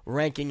 Well,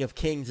 Ranking of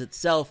Kings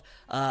itself,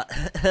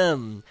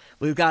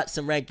 we've got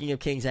some Ranking of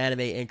Kings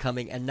anime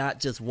incoming, and not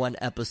just one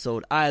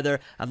episode either.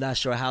 I'm not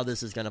sure how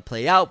this is going to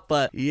play out,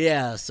 but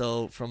yeah,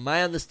 so from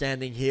my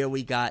understanding, here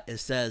we got, it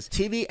says,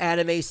 TV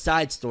anime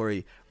side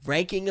story,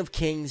 Ranking of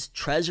Kings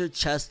Treasure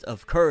Chest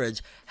of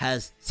Courage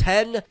has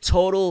 10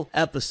 total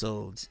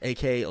episodes,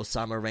 aka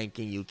Osama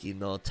Ranking Yuki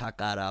no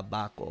Takara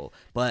Bako.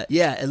 But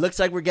yeah, it looks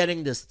like we're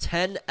getting this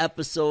 10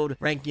 episode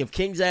Ranking of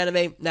Kings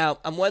anime. Now,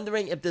 I'm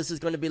wondering if this is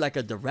going to be like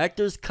a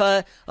director's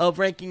cut of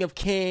Ranking of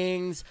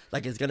Kings,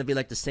 like it's going to be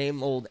like the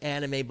same old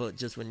anime but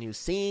just with new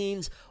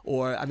scenes,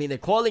 or I mean, they're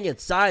calling it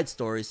side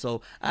story,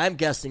 so I'm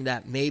guessing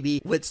that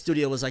maybe Wit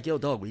Studio was like, yo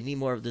dog, we need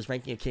more of this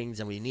Ranking of Kings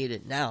and we need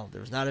it now.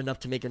 There's not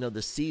enough to make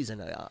another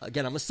season.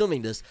 Again, I'm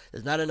assuming there's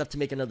not enough to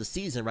make another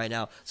season right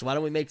now, so why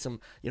don't we make some,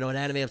 an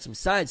anime of some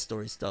side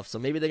story stuff? So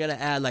maybe they're going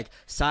to add like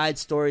side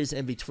stories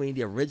in between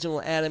the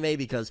original anime,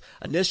 because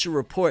initial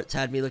reports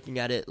had me looking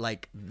at it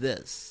like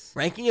this.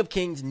 Ranking of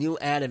Kings new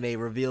anime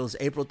reveals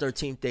April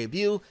 13th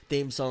debut,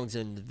 theme songs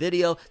and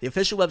video. The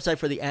official website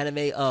for the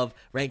anime of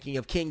Ranking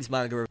of Kings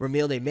manga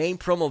revealed a main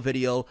promo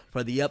video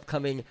for the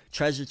upcoming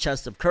Treasure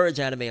Chest of Courage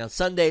anime on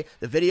Sunday.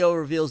 The video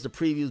reveals the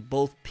previews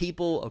both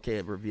people, okay,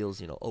 it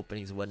reveals,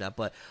 openings and whatnot,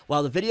 but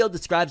while the video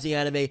describes the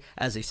anime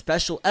as a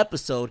special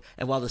episode,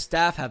 and while the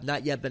staff have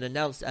not yet been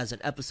announced as an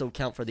episode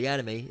count for the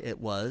anime,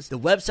 the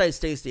website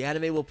states the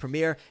anime will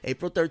premiere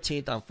April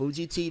 13th on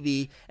Fuji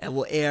TV and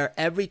will air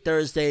every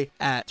Thursday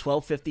at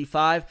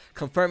 12:55,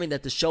 confirming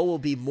that the show will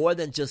be more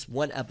than just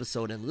one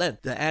episode in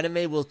length. The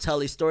anime will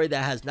tell a story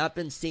that has not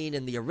been seen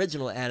in the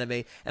original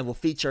anime and will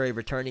feature a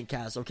returning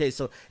cast. Okay,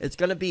 so it's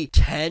going to be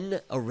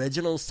 10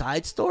 original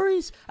side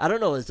stories? I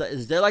don't know,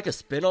 is there like a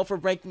spin-off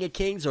of Ranking of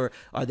Kings, or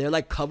are there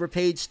like cover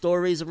page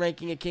stories of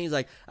Ranking of Kings?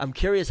 Like, I'm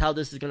curious how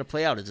this is going to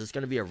play out. Is this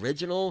going to be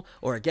original,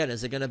 or again,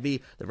 is it going to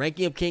be the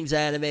Ranking of Kings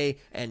anime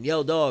and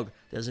yo dog,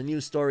 there's a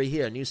new story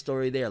here, a new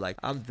story there? Like,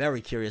 I'm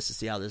very curious to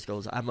see how this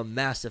goes. I'm a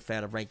massive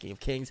fan of Ranking of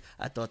Kings.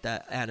 I thought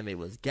that anime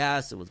was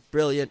gas. It was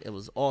brilliant. It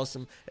was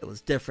awesome. It was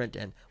different,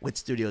 and Wit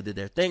Studio did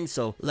their thing.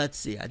 So let's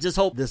see. I just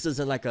hope this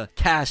isn't like a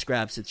cash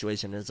grab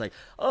situation. It's like,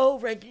 oh,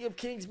 Ranking of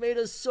Kings made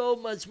us so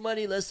much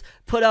money. Let's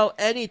put out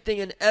anything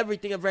and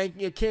everything of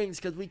Ranking of Kings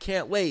because we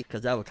can't wait.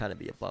 Because that would kind of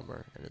be a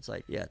bummer. And it's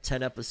like, yeah,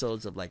 10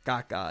 episodes of like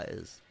Gaga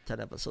is 10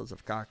 episodes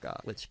of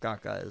Gaga, which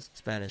Gaga is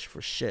Spanish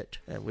for shit,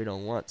 and we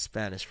don't want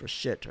Spanish for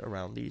shit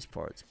around these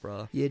parts,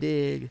 bruh. You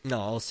dig? No,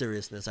 all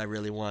seriousness, I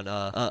really want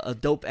a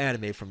dope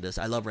anime from this.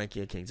 I love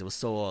Ranking of Kings. It was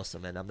so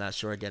awesome, and I'm not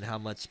sure again how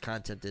much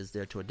content is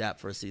there to adapt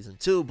for a season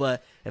 2,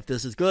 but if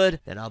this is good,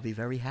 then I'll be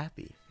very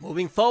happy.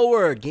 Moving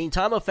forward,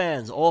 Gintama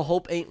fans, all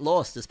hope ain't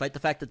lost, despite the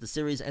fact that the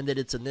series ended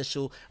its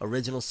initial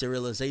original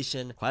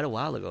serialization quite a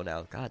while ago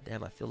now. God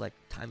damn, I feel like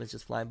time is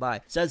just flying by.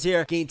 It says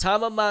here,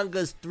 Gintama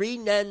manga's 3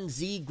 Nen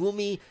Z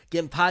Gumi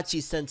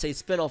Genpachi Sensei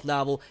spin-off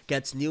novel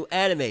gets new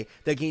anime.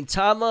 The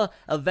Gintama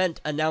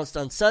event announced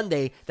on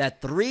Sunday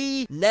that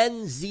 3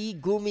 Nen Z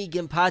Gumi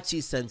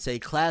Genpachi Sensei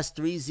Class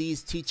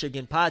 3Z's Teacher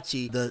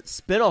Genpachi, the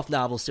spin-off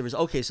novel series.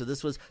 Okay, so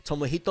this was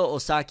Tomohito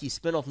Osaki's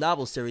spin-off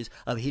novel series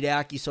of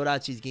Hideaki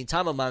Sorachi's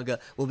Gintama manga,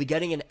 will be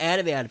getting an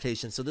anime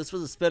adaptation. So this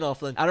was a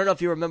spin-off. I don't know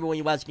if you remember when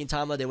you watched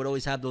Gintama, they would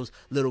always have those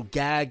little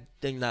gag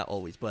thing, not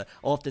always, but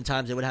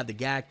oftentimes they would have the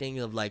gag thing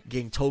of like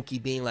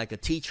Gintoki being like a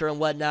teacher and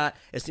whatnot.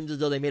 It seems as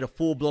though they made a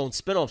full-blown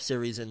spin-off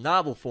series in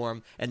novel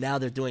form, and now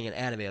they're doing an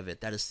anime of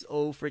it. That is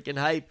so freaking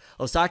hype.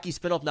 Osaki's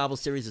spin-off novel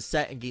series is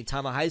set in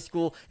Gintama High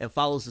School and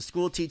follows the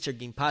school teacher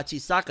Ginpachi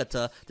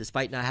Sakata,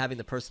 despite not having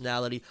the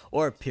personality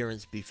or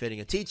appearance befitting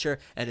a teacher,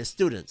 and his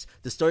students.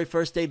 The story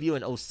first debuted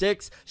in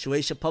 2006.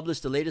 Shueisha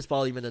published the latest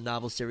volume in the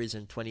novel series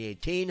in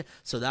 2018.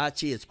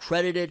 Sodachi is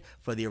credited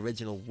for the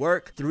original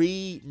work.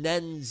 3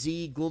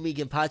 Nenzi Gumi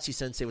Ginpachi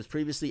Sensei was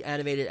previously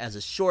animated as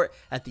a short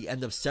at the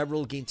end of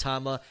several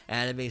Gintama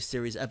anime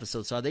series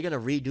episodes. So are they going to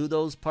redo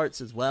those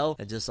parts as well?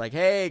 And just like,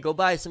 hey, go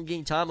buy some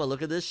Gintama,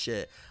 look at this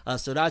shit.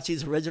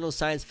 Sodachi's original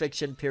science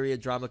fiction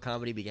period drama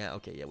comedy began,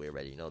 okay, yeah, we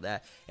already know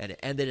that, and it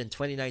ended in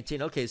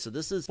 2019. Okay, so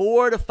this is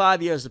 4 to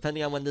 5 years,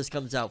 depending on when this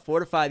comes out,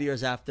 4 to 5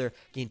 years after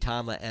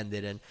Gintama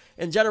ended. And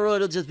in general,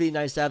 it'll just be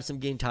nice to have some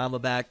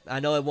Gintama back. I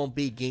know it won't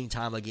be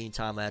Gintama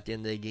at the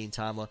end of the day.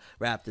 Gintama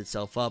wrapped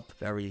itself up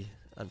very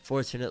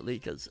unfortunately,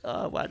 because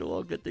why do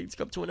all good things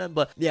come to an end?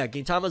 But yeah,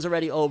 Gintama's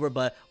already over,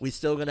 but we're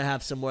still gonna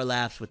have some more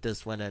laughs with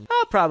this one, and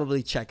I'll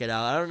probably check it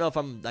out. I don't know if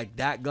I'm like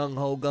that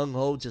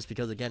gung-ho, just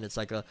because again, it's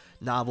like a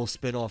novel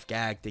spin-off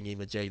gag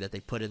thingy-majig that they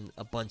put in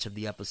a bunch of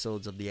the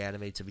episodes of the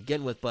anime to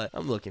begin with, but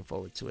I'm looking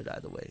forward to it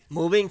either way.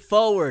 Moving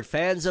forward,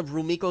 fans of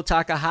Rumiko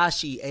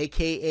Takahashi,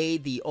 aka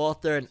the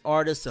author and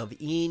artist of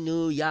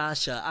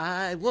Inuyasha,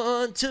 I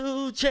want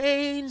to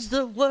change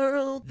the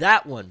world.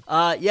 That one.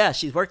 Yeah,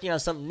 she's working on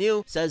something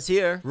new. Says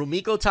here,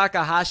 Rumiko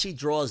Takahashi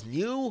draws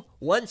new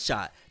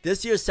one-shot.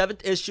 This year's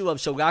 7th issue of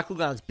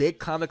Shogakugan's big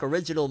comic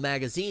original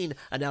magazine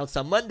announced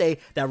on Monday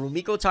that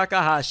Rumiko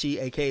Takahashi,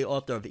 aka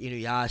author of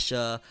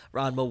Inuyasha,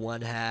 Ranma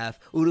 1/2,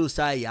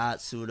 Urusei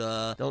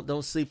Yatsura,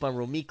 don't sleep on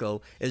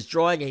Rumiko, is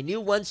drawing a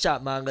new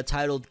one-shot manga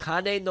titled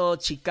Kane no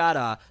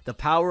Chikara, The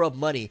Power of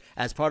Money,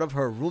 as part of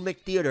her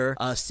Rumic Theater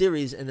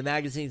series in the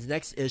magazine's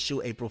next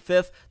issue, April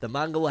 5th. The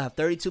manga will have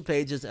 32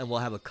 pages and will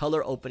have a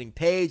color opening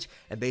page,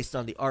 and based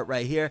on the art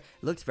right here,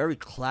 it looks very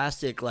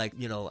classic, like,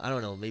 you know, I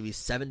don't know, maybe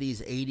 70s,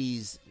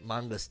 80s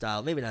manga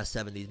style, maybe not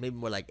 70s, maybe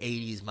more like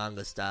 80s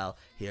manga style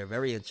here.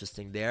 Very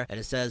interesting there. And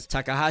it says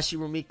Takahashi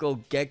Rumiko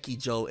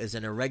Gekijo is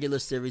an irregular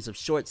series of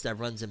shorts that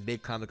runs in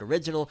Big Comic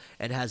Original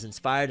and has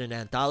inspired an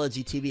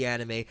anthology TV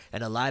anime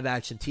and a live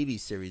action TV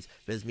series.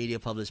 Viz Media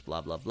published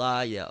blah blah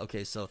blah. Yeah,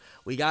 okay, so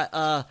we got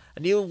a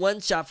new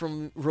one shot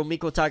from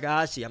Rumiko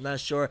Takahashi. I'm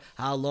not sure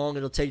how long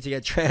it'll take to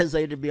get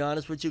translated, to be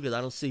honest with you, because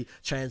I don't see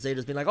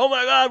translators being like, oh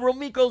my god,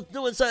 Rumiko's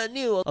doing something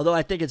new. Although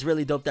I think it's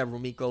really dope that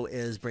Rumiko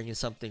is bringing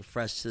something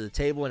fresh to the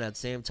table, and at the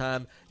same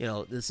time, you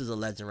know, this is a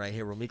legend right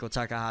here. Rumiko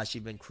Takahashi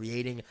been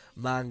creating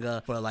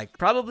manga for like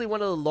probably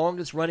one of the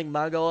longest running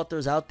manga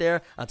authors out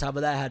there. On top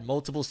of that, had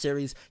multiple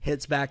series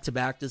hits back to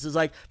back. This is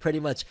like pretty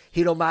much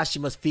Hiro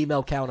Mashima's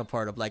female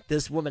counterpart of like,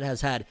 this woman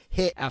has had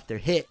hit after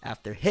hit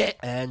after hit,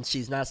 and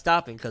she's not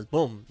stopping, because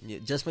boom,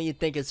 just when you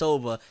think it's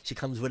over, she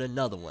comes with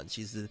another one.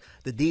 She's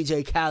the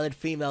DJ Khaled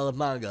female of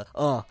manga.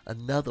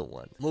 Another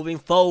one. Moving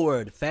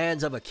forward,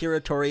 fans of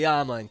Akira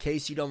Toriyama, in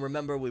case you don't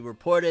remember, we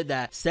reported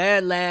that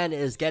Sandland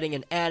is getting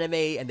an anime,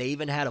 and they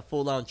even had a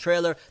full-on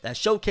trailer that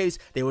showcased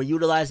they were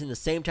utilizing the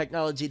same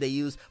technology they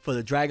used for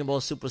the Dragon Ball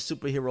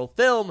superhero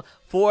film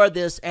for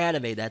this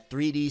anime, that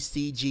 3D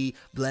CG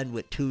blend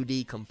with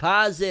 2D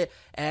composite.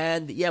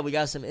 And yeah, we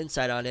got some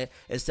insight on it.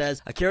 It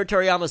says Akira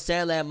Toriyama's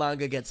Sandland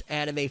manga gets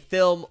anime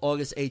film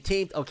August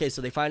 18th. Okay,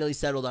 so they finally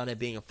settled on it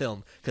being a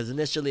film, because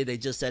initially they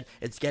just said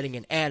it's getting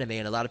an anime,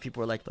 and a lot of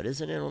people were like, but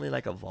isn't it only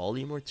like a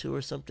volume or two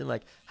or something?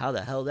 Like, how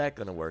the hell that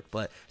gonna work?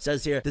 But it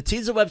says here, the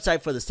teaser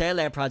website for the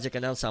Sandland project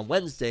announced on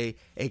Wednesday,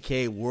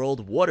 aka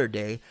World Water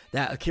Day,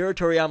 that Akira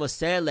Toriyama's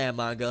Sandland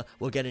manga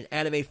will get an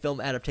anime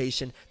film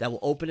adaptation that will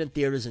open in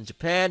theaters in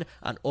Japan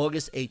on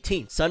August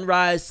 18th.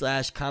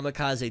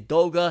 Sunrise/Kamikaze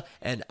Doga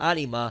and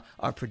Anima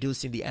are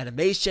producing the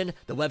animation.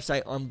 The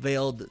website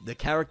unveiled the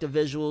character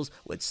visuals,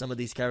 which some of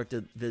these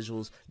character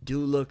visuals do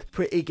look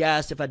pretty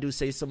gas, if I do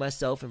say so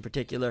myself. In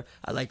particular,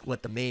 I like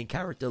what the main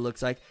character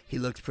looks like. He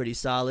looks pretty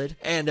solid.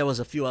 And there was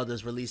a few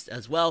others released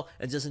as well.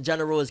 And just in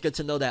general, it's good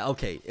to know that,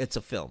 okay, it's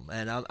a film.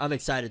 And I'm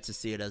excited to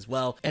see it as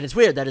well. And it's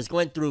weird that it's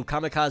going through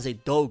Kamikaze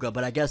Doga,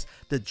 but I guess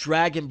the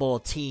Dragon Ball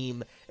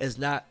team is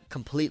not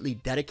completely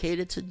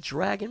dedicated to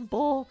Dragon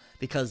Ball,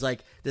 because like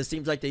this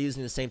seems like they're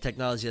using the same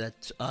technology that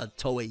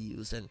Toei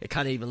used, and it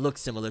kind of even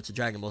looks similar to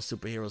Dragon Ball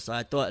Superhero. So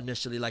I thought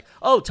initially like,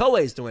 oh,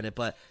 Toei's doing it,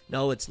 but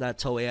no, it's not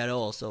Toei at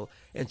all. So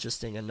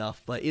interesting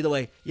enough. But either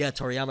way, yeah,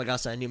 Toriyama got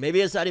something new. Maybe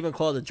it's not even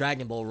called the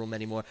Dragon Ball room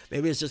anymore.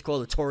 Maybe it's just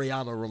called the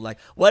Toriyama room. Like,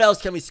 what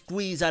else can we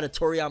squeeze out of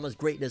Toriyama's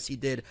greatness he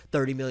did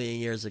 30 million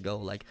years ago?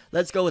 Like,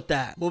 let's go with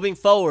that. Moving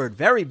forward,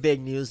 very big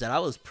news that I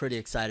was pretty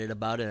excited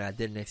about and I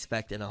didn't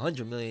expect in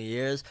 100 million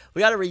years. Rangers.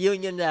 We got a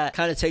reunion that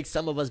kind of takes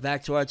some of us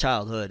back to our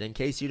childhood. In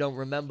case you don't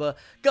remember,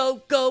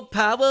 go, go,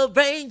 Power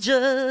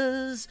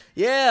Rangers!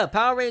 Yeah,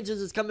 Power Rangers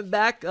is coming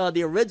back.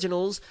 The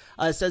originals,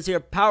 it says here,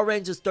 Power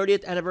Rangers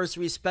 30th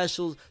Anniversary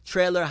Special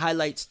Trailer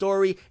Highlight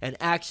Story and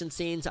Action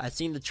Scenes. I've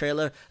seen the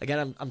trailer.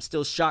 Again, I'm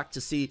still shocked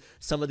to see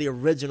some of the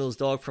originals,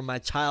 dog, from my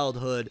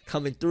childhood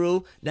coming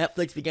through.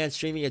 Netflix began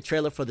streaming a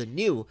trailer for the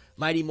new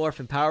Mighty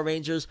Morphin Power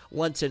Rangers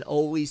Once and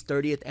Always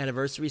 30th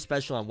Anniversary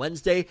Special on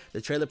Wednesday.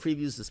 The trailer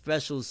previews the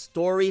special's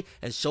story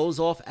and shows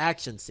off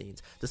action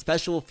scenes. The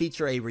special will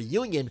feature a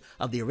reunion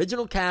of the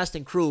original cast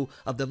and crew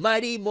of the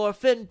Mighty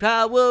Morphin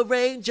Power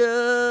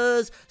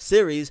Rangers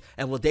series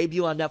and will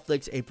debut on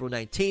Netflix April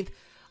 19th.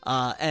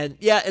 And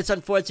yeah, it's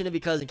unfortunate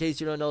because, in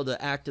case you don't know,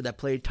 the actor that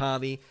played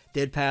Tommy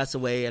did pass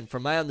away. And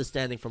from my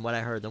understanding, from what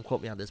I heard, don't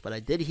quote me on this, but I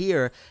did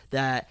hear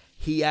that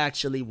he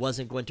actually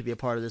wasn't going to be a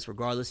part of this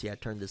regardless. He had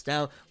turned this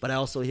down. But I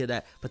also hear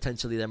that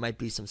potentially there might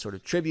be some sort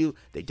of tribute.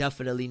 They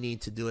definitely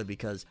need to do it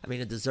because, I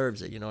mean, it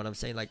deserves it. You know what I'm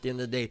saying? Like, at the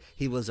end of the day,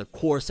 he was a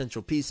core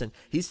central piece. And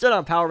he stood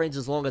on Power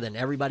Rangers longer than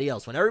everybody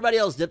else. When everybody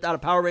else dipped out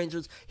of Power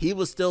Rangers, he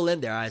was still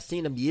in there. I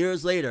seen him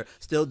years later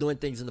still doing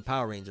things in the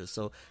Power Rangers.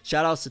 So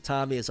shout outs to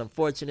Tommy. It's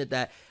unfortunate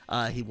that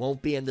he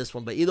won't be in this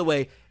one. But either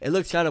way, it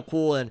looks kind of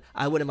cool. And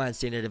I wouldn't mind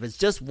seeing it. If it's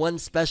just one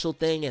special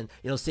thing and,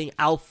 you know, seeing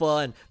Alpha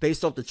and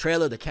based off the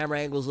trailer, the camera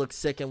angles look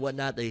sick and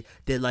whatnot. They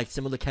did like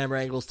similar camera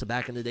angles to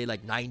back in the day,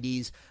 like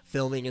 90s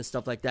filming and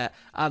stuff like that.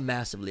 I'm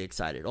massively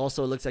excited.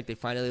 Also, it looks like they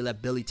finally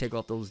let Billy take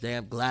off those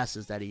damn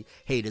glasses that he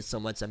hated so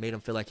much that made him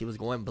feel like he was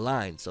going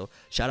blind. So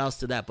shout outs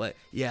to that. But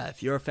yeah,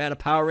 if you're a fan of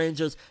Power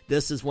Rangers,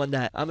 this is one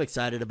that I'm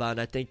excited about,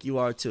 and I think you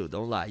are too.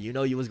 Don't lie. You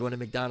know you was going to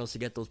McDonald's to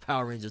get those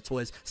Power Ranger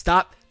toys.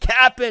 Stop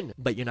capping!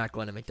 But you're not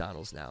going to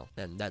McDonald's now.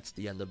 And that's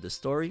the end of the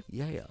story.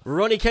 Yeah.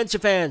 Rurouni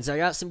Kenshin fans, I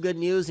got some good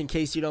news. In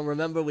case you don't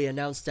remember, we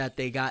announced that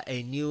they got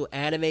a new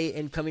anime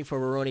incoming for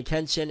Rurouni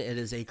Kenshin. It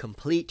is a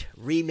complete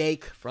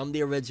remake from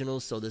the original,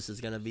 so this is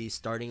going to be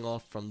starting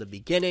off from the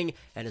beginning.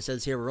 And it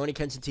says here, Rurouni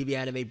Kenshin TV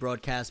anime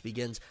broadcast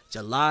begins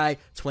July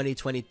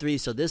 2023.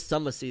 So this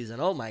summer season,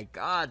 oh my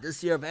god,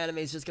 this year of anime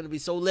is just going to be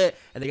so lit.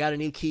 And they got a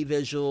new key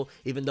visual,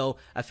 even though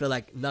I feel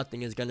like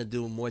nothing is going to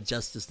do more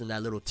justice than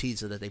that little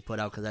teaser that they put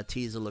out, because that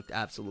teaser looked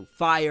absolute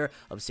fire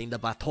of seeing the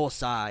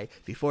Batosai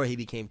before he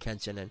became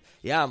Kenshin. And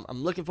yeah,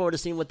 I'm looking forward to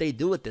seeing what they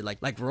do with it. Like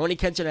Rurouni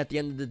Kenshin at the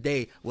end of the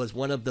day was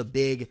one of the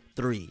big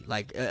three.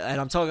 Like, and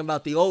I'm talking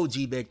about the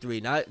OG big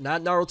three, not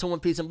Naruto, One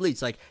Piece, and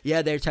Bleach. Like,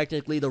 yeah, they're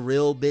technically the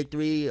real big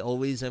three,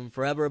 always and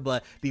forever,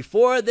 but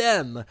before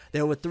them,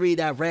 there were three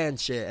that ran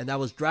shit, and that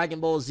was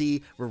Dragon Ball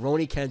Z,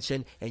 Rurouni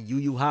Kenshin, and Yu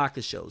Yu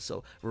Hakusho.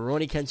 So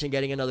Rurouni Kenshin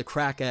getting another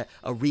crack at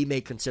a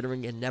remake,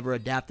 considering it never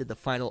adapted the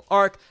final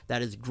arc.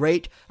 That is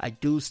great. I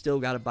do still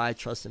gotta buy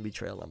Trust and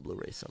Betrayal on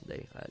Blu-ray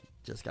someday. I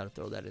just gotta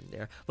throw that in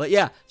there. But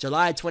yeah,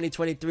 July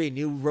 2023,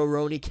 new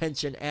Rurouni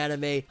Kenshin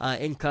anime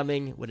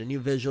incoming with a new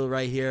visual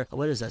right here.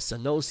 What is that?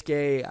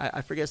 Sanosuke?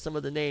 I forget some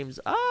of the names.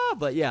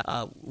 But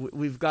yeah,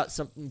 we've got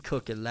something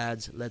cooking,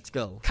 lads. Let's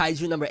go.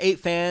 Kaiju number 8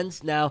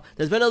 fans. Now,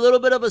 there's been a little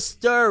bit of a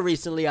stir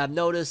recently, I've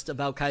noticed,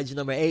 about Kaiju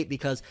number 8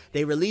 because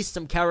they released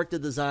some character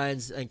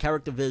designs and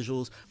character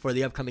visuals for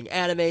the upcoming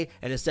anime.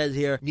 And it says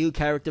here, new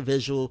character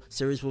visual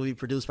series will be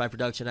produced by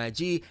Production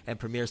IG and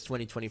premieres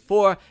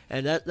 2024.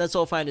 And that's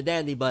all fine and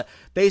dandy, but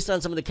based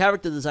on some of the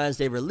character designs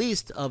they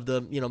released of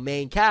the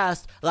main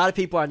cast, a lot of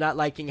people are not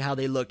liking how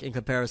they look in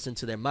comparison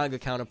to their manga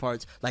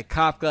counterparts. Like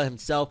Kafka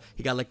himself,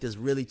 he got like this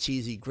really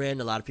cheesy grin.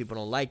 A lot of people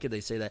don't like it.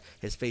 They say that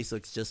his face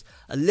looks just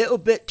a little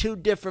bit too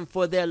different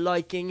for their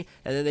liking.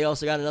 And then they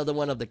also got another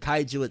one of the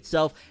Kaiju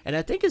itself. And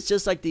I think it's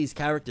just like these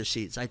character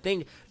sheets. I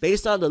think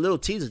based on the little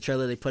teaser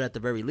trailer they put at the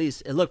very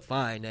least, it looked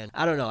fine. And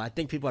I don't know. I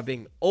think people are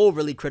being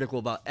overly critical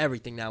about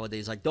everything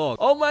nowadays. Like, dog,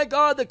 oh my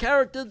god, the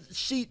character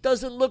sheet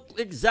doesn't look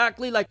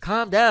exactly like.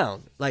 Calm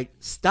down. Like,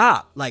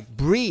 stop. Like,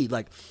 breathe.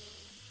 Like,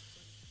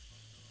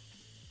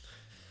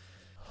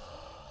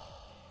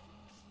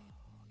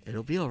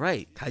 it'll be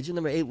alright. Kaiju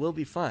number 8 will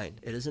be fine.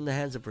 It is in the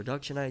hands of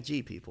Production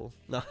IG, people.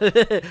 No,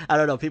 I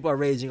don't know. People are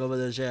raging over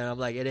this shit, and I'm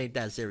like, it ain't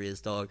that serious,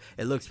 dog.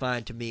 It looks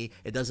fine to me.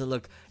 It doesn't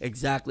look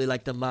exactly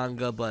like the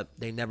manga, but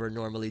they never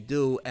normally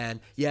do. And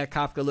yeah,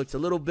 Kafka looks a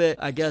little bit,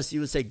 I guess you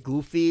would say,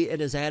 goofy in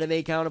his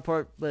anime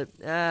counterpart, but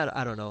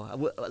I don't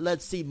know.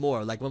 Let's see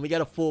more. Like, when we get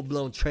a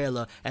full-blown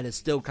trailer and it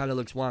still kind of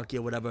looks wonky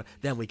or whatever,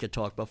 then we could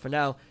talk. But for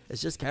now,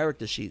 it's just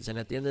character sheets, and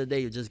at the end of the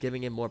day, you're just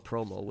giving it more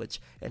promo, which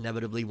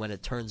inevitably, when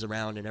it turns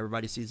around and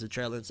everybody sees the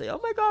trailer and say, oh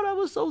my god, I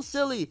was so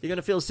silly, you're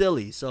gonna feel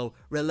silly. So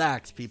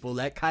relax, people.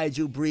 Let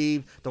Kaiju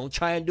breathe. Don't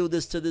try and do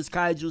this to this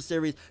Kaiju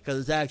series, because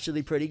it's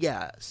actually pretty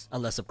gas.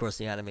 Unless, of course,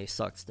 the anime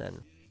sucks,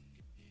 then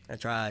I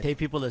tried. Hey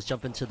people, let's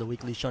jump into the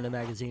weekly Shonen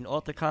Magazine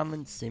author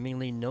comments.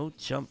 Seemingly no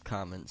jump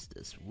comments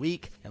this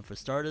week. And for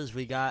starters,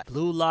 we got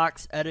Blue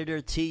Lock's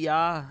editor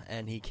Tia,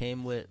 and he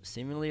came with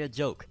seemingly a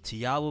joke.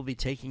 Tia will be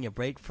taking a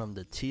break from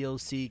the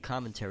TOC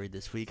commentary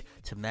this week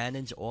to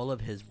manage all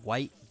of his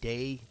white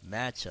day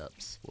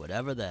matchups,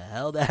 whatever the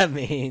hell that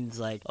means.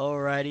 Like,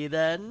 alrighty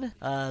then.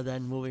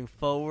 Then moving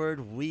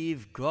forward,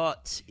 we've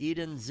got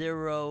Eden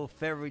Zero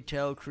Fairy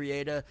Tale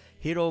creator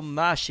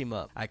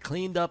Hiromashima. I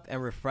cleaned up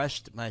and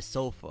refreshed my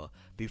sofa.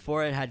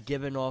 Before it had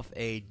given off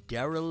a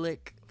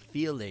derelict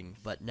feeling,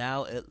 but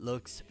now it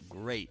looks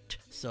great.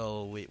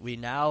 So we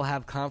now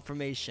have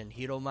confirmation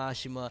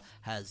Hiromashima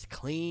has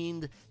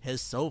cleaned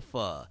his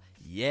sofa.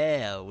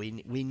 Yeah,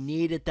 we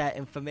needed that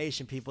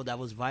information, people. That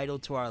was vital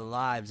to our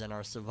lives and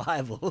our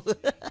survival.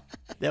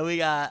 Then we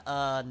got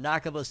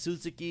Nakaba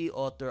Suzuki,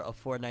 author of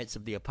Four Nights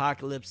of the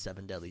Apocalypse,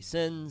 Seven Deadly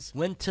Sins.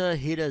 Winter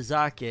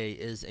Hirazake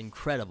is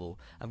incredible.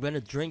 I'm going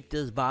to drink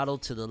this bottle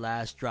to the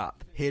last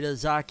drop.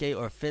 Hirazake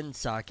or fin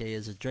sake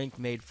is a drink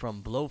made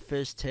from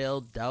blowfish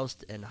tail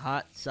doused in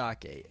hot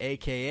sake,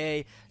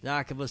 aka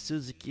Nakaba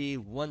Suzuki,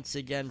 once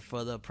again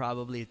for the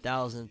probably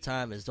 1,000th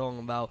time, is talking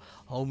about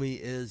homie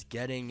is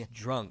getting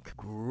drunk.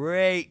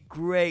 Great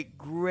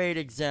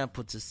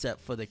example to set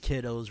for the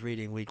kiddos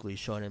reading weekly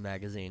shonen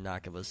magazine,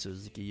 Nakaba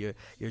Suzuki.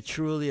 You're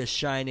truly a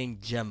shining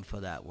gem for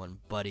that one,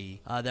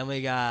 buddy. Then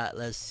we got,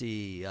 let's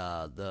see,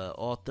 the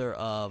author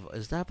of,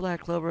 is that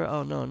Black Clover?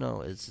 Oh,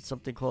 no, it's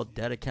something called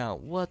Dead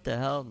Account. What the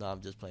hell? No,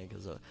 I'm just playing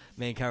because the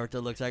main character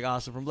looks like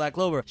Asa from Black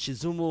Clover.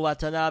 Shizumu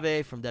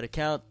Watanabe from Dead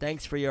Account.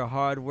 Thanks for your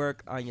hard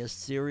work on your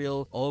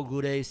serial,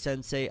 Ogure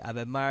Sensei. I've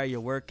admired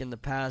your work in the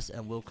past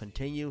and will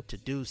continue to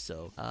do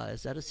so.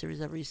 Is that a series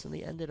that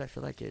recently ended? I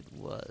feel like it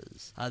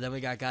was. Then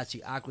we got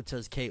Gachi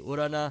Aquata's Kei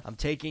Urana. I'm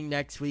taking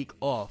next week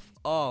off.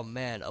 Oh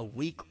man, a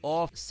week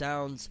off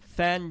sounds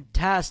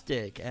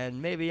fantastic,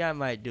 and maybe I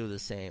might do the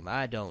same.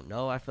 I don't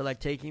know. I feel like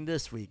taking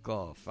this week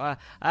off.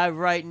 I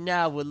right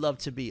now would love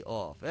to be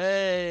off.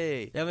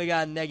 Hey! Then we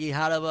got Negi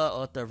Haraba,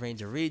 author of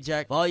Ranger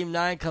Reject. Volume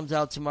 9 comes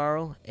out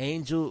tomorrow.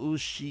 Angel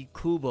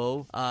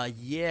Ushikubo.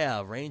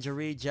 Yeah, Ranger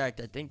Reject.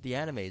 I think the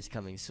anime is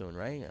coming soon,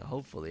 right?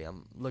 Hopefully.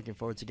 I'm looking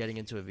forward to getting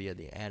into it via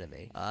the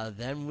anime.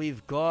 Then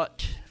we've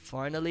got,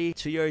 finally,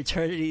 To Your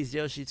Eternity's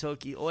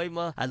Yoshitoki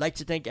Oima. I'd like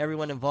to thank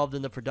everyone involved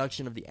in the production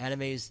of the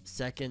anime's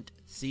second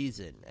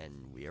season, and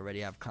we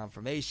already have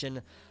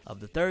confirmation of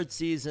the third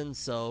season,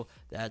 so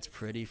that's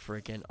pretty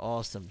freaking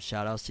awesome.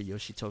 Shout outs to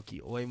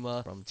Yoshitoki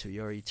Oima from To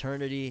Your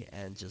Eternity,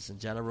 and just in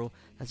general,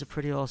 that's a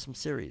pretty awesome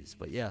series.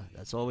 But yeah,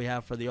 that's all we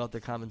have for the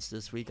author comments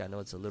this week. I know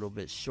it's a little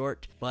bit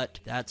short, but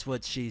that's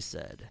what she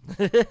said.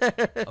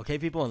 Okay,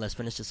 people, and let's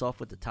finish this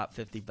off with the top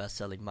 50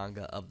 best-selling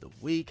manga of the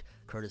week,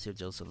 courtesy of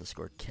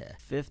Joseph_Ke.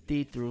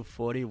 50 through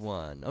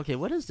 41. Okay,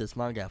 what is this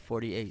manga at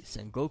 48?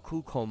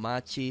 Sengoku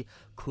Komachi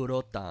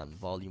Kurotan,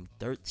 Volume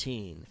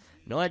 13.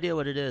 No idea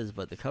what it is,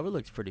 but the cover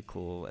looks pretty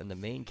cool, and the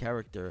main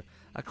character,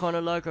 I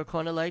kinda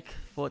like,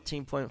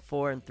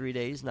 14.4 in 3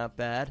 days, not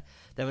bad.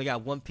 Then we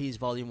got One Piece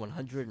Volume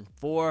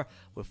 104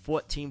 with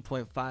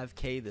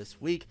 14.5k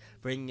this week,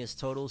 bringing its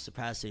total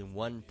surpassing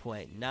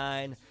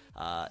 1.9.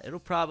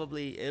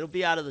 It'll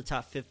be out of the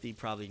top 50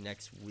 probably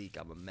next week,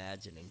 I'm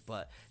imagining,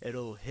 but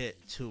it'll hit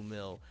 2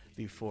 mil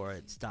before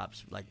it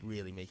stops like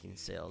really making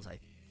sales, I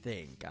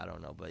think. I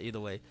don't know, but either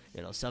way,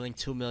 selling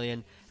 2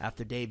 million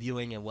after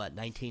debuting in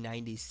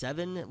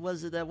 1997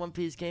 was it that One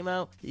Piece came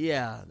out?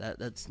 Yeah,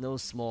 that's no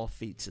small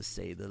feat to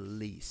say the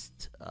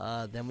least.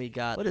 Then we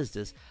got, what is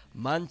this?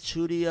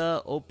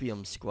 Manchuria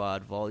Opium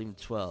Squad Volume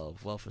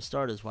 12. Well, for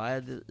starters, why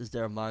is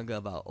there a manga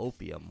about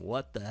opium?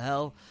 What the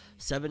hell?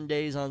 7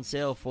 days on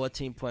sale,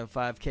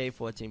 14.5k,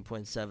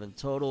 14.7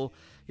 total.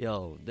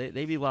 Yo,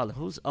 they be wild.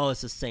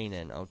 It's a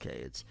seinen.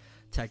 Okay, it's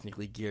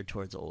technically geared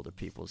towards older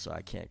people, so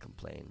I can't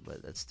complain, but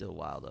it's still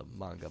wild, a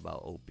manga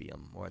about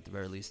opium, or at the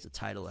very least the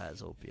title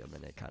has opium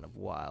in it, kind of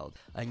wild.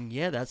 And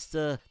yeah, that's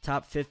the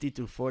top 50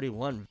 through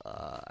 41.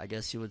 I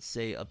guess you would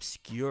say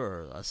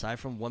obscure, aside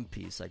from One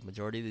Piece. Like,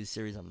 majority of these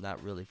series I'm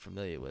not really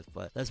familiar with,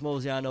 but let's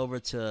mosey on over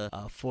to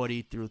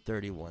 40 through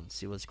 31,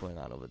 see what's going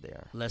on over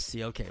there. Let's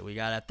see. Okay, we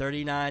got at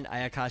 39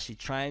 Ayakashi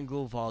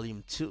Triangle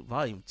Volume 2.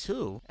 Volume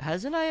 2?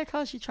 Hasn't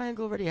Ayakashi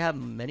Triangle already had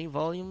many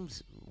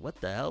volumes? What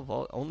the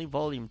hell? Only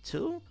Volume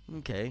 2?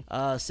 Okay.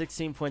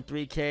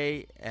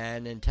 16.3k,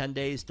 and in 10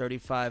 days,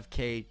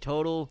 35k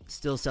total.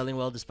 Still selling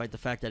well, despite the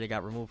fact that it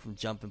got removed from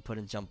Jump and put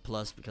in Jump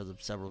Plus because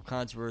of several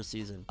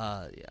controversies. And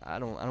I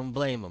don't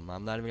blame them.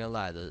 I'm not even gonna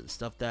lie. The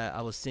stuff that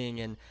I was seeing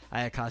in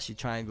Ayakashi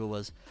Triangle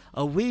was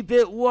a wee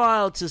bit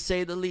wild, to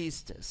say the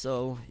least.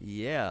 So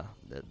yeah,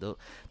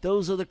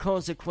 those are the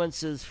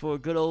consequences for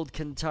good old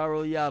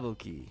Kentaro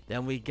Yabuki.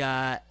 Then we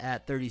got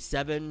at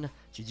 37.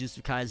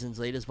 Jujutsu Kaisen's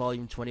latest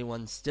Volume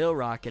 21 still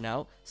rocking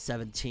out,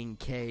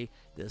 17k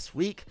this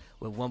week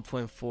with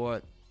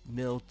 1.4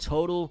 mil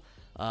total.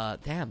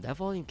 Damn, that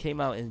volume came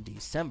out in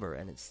December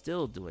and it's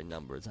still doing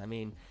numbers. I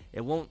mean,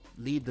 it won't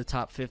leave the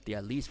top 50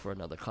 at least for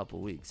another couple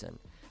weeks, and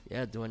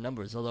yeah, doing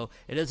numbers. Although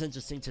it is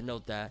interesting to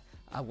note that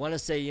I want to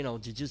say,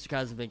 Jujutsu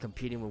Kaisen's been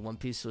competing with One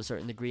Piece to a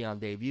certain degree on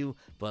debut,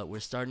 but we're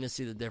starting to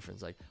see the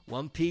difference. Like,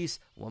 One Piece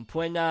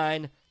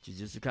 1.9,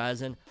 Jujutsu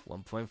Kaisen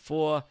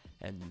 1.4,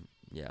 and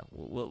yeah,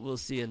 we'll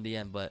see in the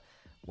end, but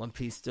One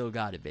Piece still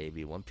got it,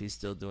 baby. One Piece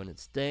still doing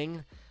its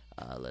thing.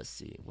 Let's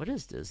see. What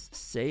is this?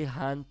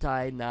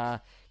 Seihantai na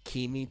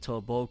Kimi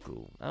to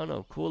Boku. I don't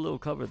know. Cool little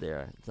cover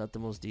there. It's not the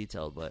most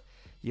detailed, but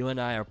you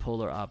and I are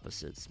polar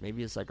opposites.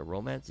 Maybe it's like a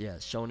romance? Yeah,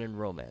 shonen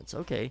romance.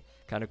 Okay,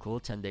 kind of cool.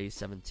 10 days,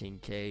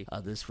 17K.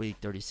 This week,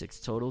 36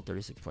 total.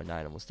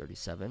 36.9, almost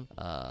 37.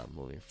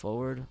 Moving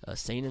forward.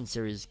 Seinen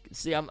series.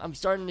 See, I'm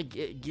starting to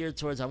gear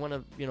towards, I want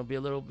to, be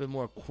a little bit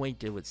more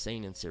acquainted with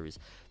Seinen series.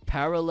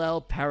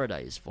 Parallel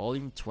Paradise,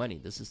 Volume 20.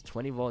 This is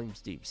 20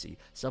 volumes deep. See,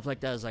 stuff like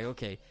that is like,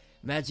 okay,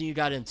 imagine you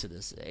got into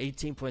this,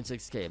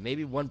 18.6K.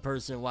 Maybe one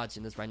person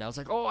watching this right now is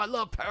like, oh, I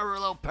love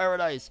Parallel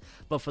Paradise.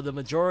 But for the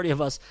majority of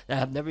us that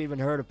have never even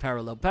heard of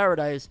Parallel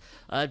Paradise,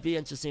 it'd be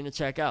interesting to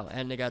check out.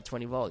 And they got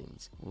 20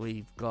 volumes.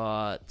 We've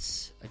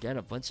got, again,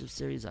 a bunch of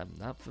series I'm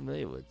not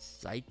familiar with.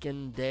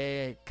 Saiken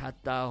de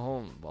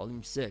Katahon,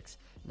 Volume 6.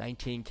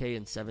 19K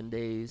in 7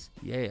 days.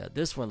 Yeah,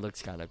 this one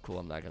looks kind of cool.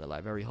 I'm not going to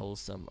lie. Very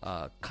wholesome.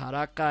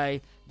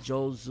 Karakai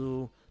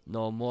Jozu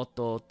no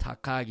Moto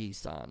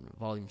Takagi-san,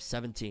 Volume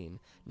 17,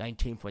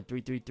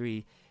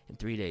 19.333 in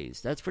 3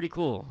 days. That's pretty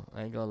cool.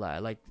 I ain't gonna lie. I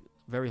like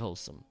very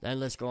wholesome. Then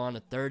let's go on to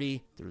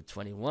 30 through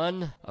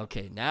 21.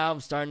 Okay, now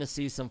I'm starting to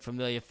see some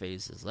familiar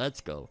faces.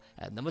 Let's go.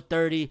 At number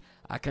 30,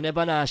 Akane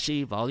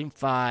Banashi, Volume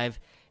 5.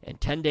 In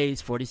 10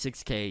 days,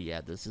 46K. Yeah,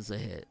 this is a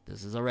hit.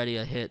 This is already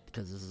a hit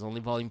because this is only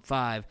Volume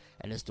 5,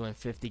 and it's doing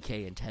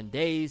 50K in 10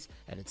 days,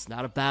 and it's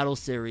not a battle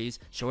series.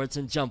 Sure, it's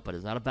in Jump, but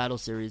it's not a battle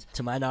series.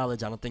 To my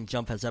knowledge, I don't think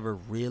Jump has ever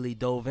really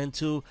dove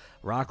into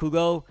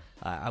Rakugo.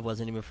 I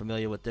wasn't even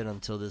familiar with it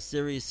until this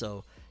series,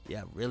 so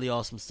yeah, really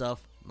awesome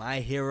stuff. My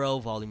Hero,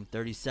 Volume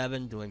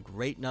 37, doing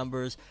great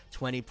numbers,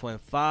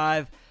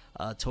 20.5,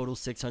 total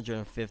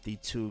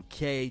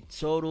 652K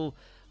total.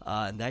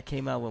 And that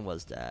came out, when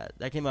was that?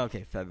 That came out,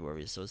 okay,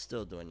 February, so it's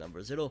still doing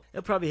numbers. It'll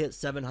probably hit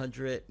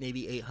 700,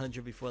 maybe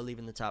 800 before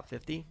leaving the top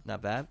 50.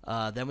 Not bad.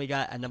 Then we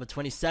got at number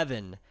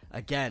 27,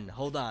 again,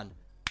 hold on.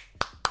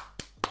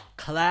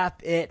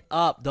 Clap it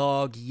up,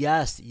 dog.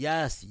 Yes.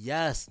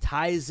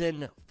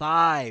 Kaisen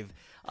 5.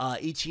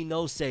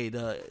 Ichinose,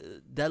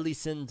 the Deadly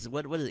Sins.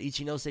 What is it?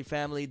 Ichinose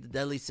family, the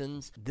Deadly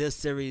Sins. This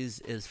series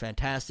is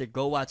fantastic.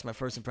 Go watch my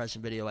first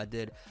impression video I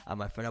did on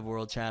my Fornever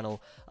World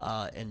channel.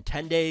 In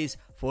 10 days,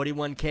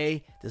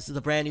 41K. This is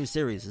a brand new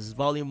series. This is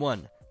Volume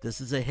 1.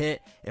 This is a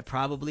hit. It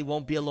probably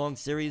won't be a long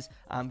series.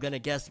 I'm gonna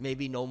guess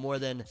maybe no more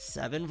than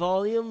 7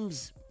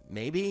 volumes.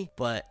 Maybe,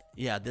 but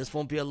yeah, this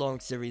won't be a long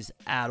series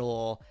at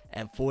all.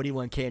 And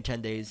 41K in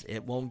 10 days.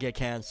 It won't get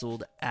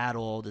canceled at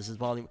all. This is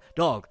Volume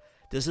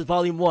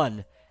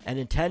 1. And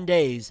in 10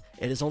 days,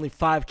 it is only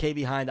 5K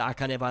behind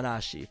Akane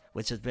Banashi,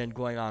 which has been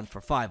going on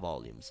for 5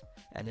 volumes.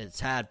 And it's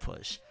had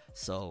push.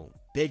 So,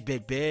 big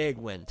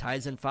win.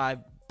 Kaisen 5,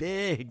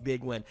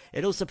 big win.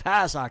 It'll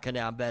surpass Akane,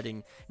 I'm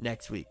betting,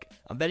 next week.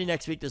 I'm betting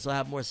next week this will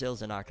have more sales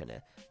than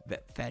Akane.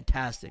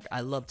 Fantastic.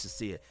 I love to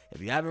see it.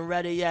 If you haven't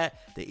read it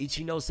yet, the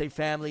Ichinose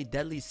family,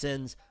 Deadly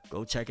Sins,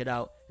 go check it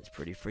out. It's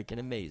pretty freaking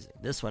amazing.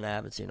 This one I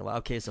haven't seen in a while.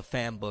 Okay, it's a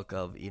fan book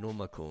of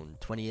Inuma-kun,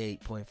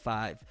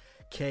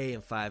 28.5K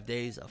in 5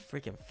 days. A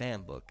freaking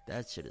fan book.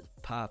 That shit is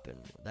popping.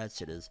 That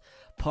shit is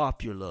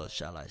popular,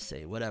 shall I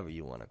say. Whatever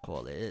you want to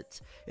call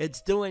it.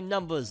 It's doing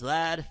numbers,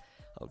 lad.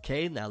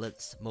 Okay, now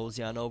let's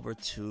mosey on over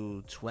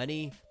to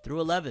 20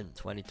 through 11.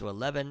 20 through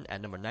 11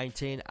 at number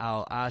 19,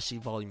 Aoashi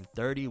Volume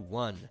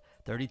 31.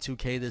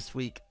 32K this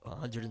week,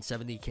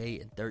 170K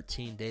in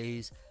 13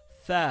 days.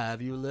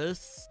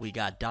 Fabulous. We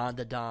got Don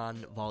Da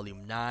Don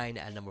Volume 9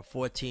 at number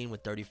 14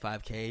 with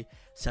 35K,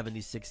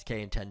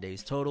 76K in 10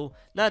 days total.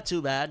 Not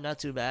too bad.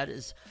 It's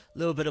a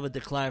little bit of a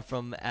decline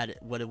from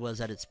what it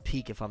was at its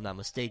peak, if I'm not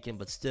mistaken,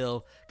 but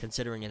still,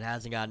 considering it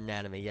hasn't gotten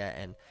anime yet.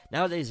 And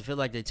nowadays, I feel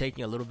like they're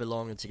taking a little bit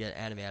longer to get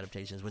anime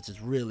adaptations, which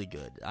is really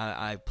good.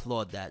 I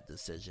applaud that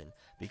decision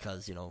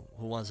because,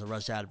 who wants a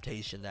rush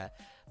adaptation that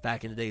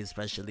back in the day,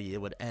 especially,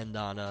 it would end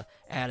on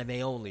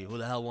anime only. Who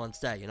the hell wants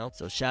that,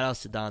 So shout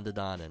outs to Don Da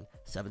Don and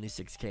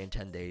 76K in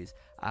 10 days.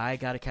 I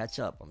gotta catch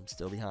up. I'm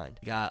still behind.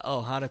 We got,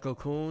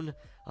 Hanako-kun,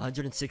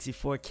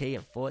 164K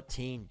in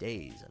 14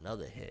 days.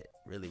 Another hit.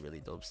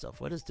 Really dope stuff.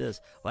 What is this?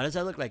 Why does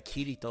that look like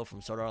Kirito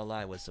from Sword Art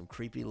Online with some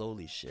creepy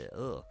lowly shit?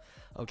 Ugh.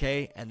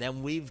 Okay, and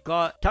then we've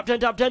got top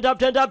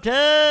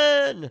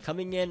 10.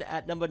 Coming in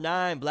at number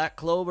 9, Black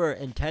Clover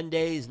in 10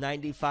 days,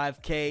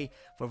 95K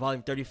for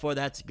Volume 34.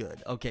 That's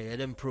good. Okay,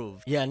 it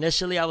improved. Yeah,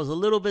 initially I was a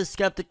little bit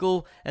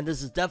skeptical, and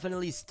this is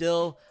definitely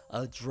still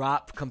a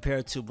drop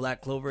compared to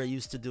Black Clover. It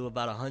used to do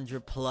about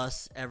 100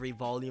 plus every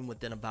volume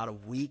within about a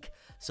week.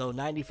 So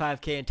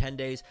 95K in 10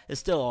 days is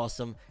still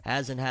awesome.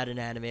 Hasn't had an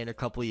anime in a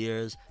couple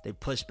years. They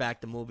pushed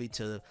back the movie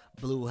to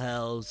Blue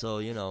Hell, so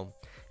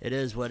it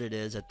is what it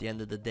is at the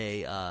end of the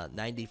day.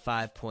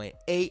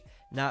 95.8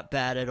 not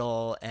bad at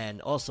all.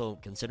 And also,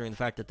 considering the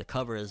fact that the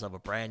cover is of a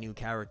brand new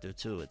character,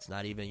 too. It's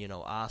not even,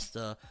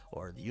 Asta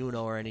or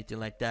Yuno or anything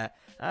like that.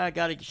 I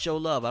gotta show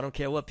love. I don't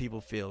care what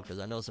people feel, because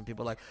I know some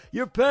people are like,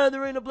 you're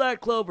pandering to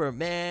Black Clover.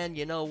 Man,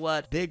 you know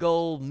what? Big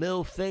old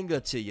middle finger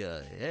to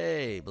you.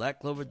 Hey, Black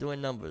Clover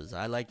doing numbers.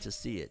 I like to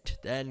see it.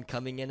 Then,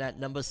 coming in at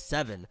number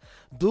 7,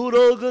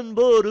 Dragon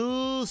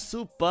Ball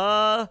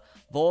Super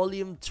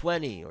Volume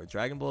 20, or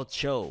Dragon Ball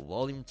Cho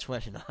Volume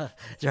 20.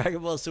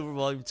 Dragon Ball Super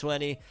Volume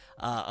 20,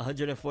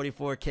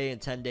 144K in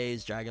 10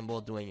 days. Dragon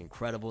Ball doing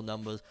incredible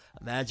numbers.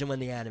 Imagine when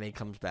the anime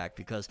comes back,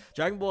 because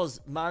Dragon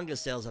Ball's manga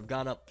sales have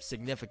gone up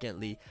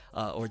significantly,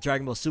 or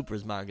Dragon Ball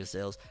Super's manga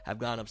sales have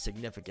gone up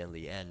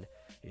significantly, and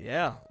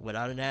yeah,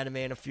 without an anime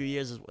in a few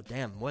years,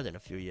 more than a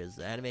few years.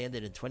 The anime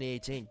ended in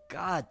 2018.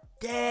 God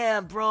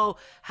damn, bro,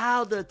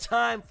 how the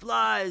time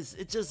flies.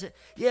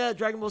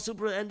 Dragon Ball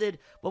Super ended,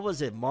 what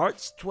was it,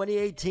 March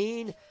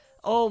 2018?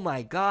 Oh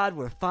my god,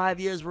 we're 5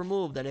 years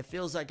removed, and it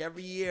feels like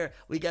every year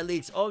we get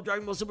leaks. Oh,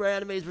 Dragon Ball Super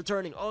anime is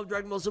returning. Oh,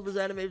 Dragon Ball Super's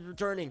anime is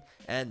returning.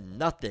 And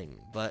nothing.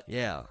 But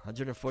yeah,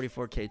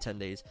 144K 10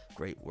 days.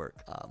 Great work.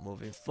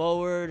 Moving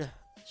forward,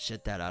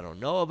 shit that I don't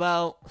know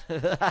about.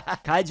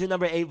 Kaiju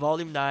number 8,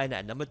 volume 9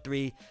 at number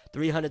 3,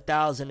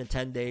 300,000 in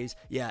 10 days.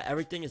 Yeah,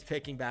 everything is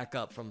picking back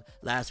up from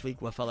last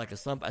week, what felt like a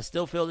slump. I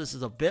still feel this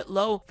is a bit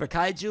low for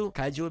Kaiju.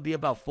 Kaiju would be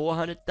about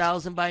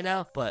 400,000 by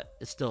now, but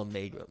it's still a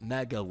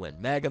mega win.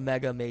 Mega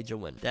major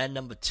win. Then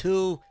number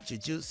 2,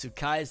 Jujutsu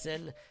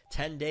Kaisen,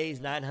 10 days,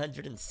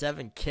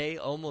 907K,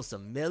 almost a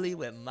milli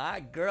with my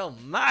girl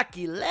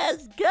Maki.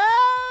 Let's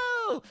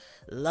go!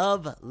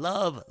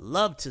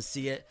 Love to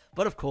see it.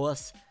 But of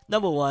course,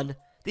 number 1,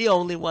 the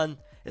only one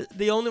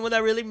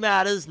that really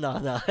matters.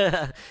 No.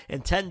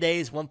 In 10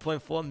 days,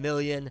 1.4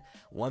 million,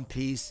 One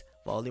Piece,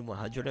 volume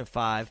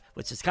 105,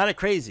 which is kind of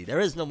crazy.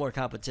 There is no more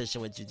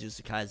competition with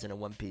Jujutsu Kaisen and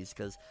One Piece,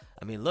 because,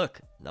 I mean, look,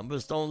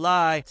 numbers don't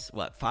lie. It's,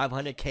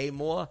 500K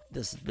more?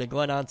 This has been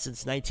going on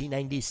since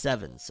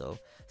 1997, so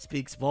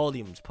speaks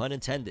volumes, pun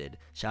intended.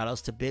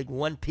 Shoutouts to Big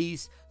One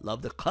Piece,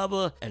 love the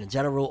cover, and in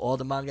general, all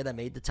the manga that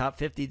made the top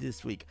 50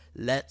 this week.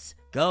 Let's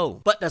go.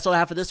 But that's all I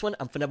have for this one.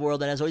 I'm Fornever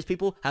World, and as always,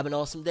 people, have an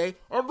awesome day,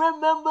 and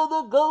remember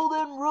the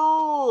golden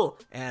rule: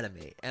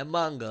 anime and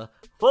manga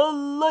for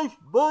life,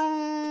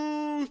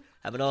 boy.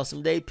 Have an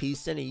awesome day,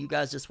 peace, and you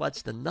guys just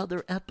watched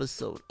another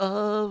episode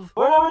of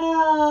Fornever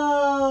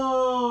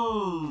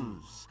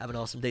News. Have an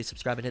awesome day.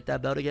 Subscribe and hit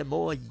that bell to get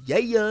more.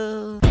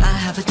 Yeah. I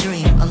have a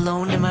dream,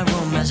 alone in my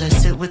room as I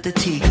sit with the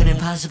tea. Couldn't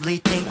possibly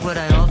think what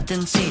I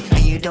often see,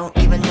 and you don't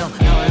even know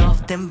how I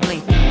often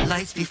blink.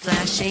 Lights be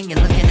flashing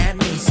and looking at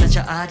me, such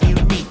an odd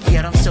unique,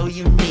 yet I'm so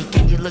unique,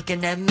 and you're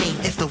looking at me.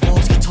 If the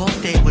walls could talk,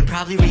 they would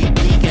probably read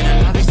me, and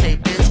I'd probably say,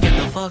 bitch, get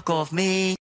the fuck off me.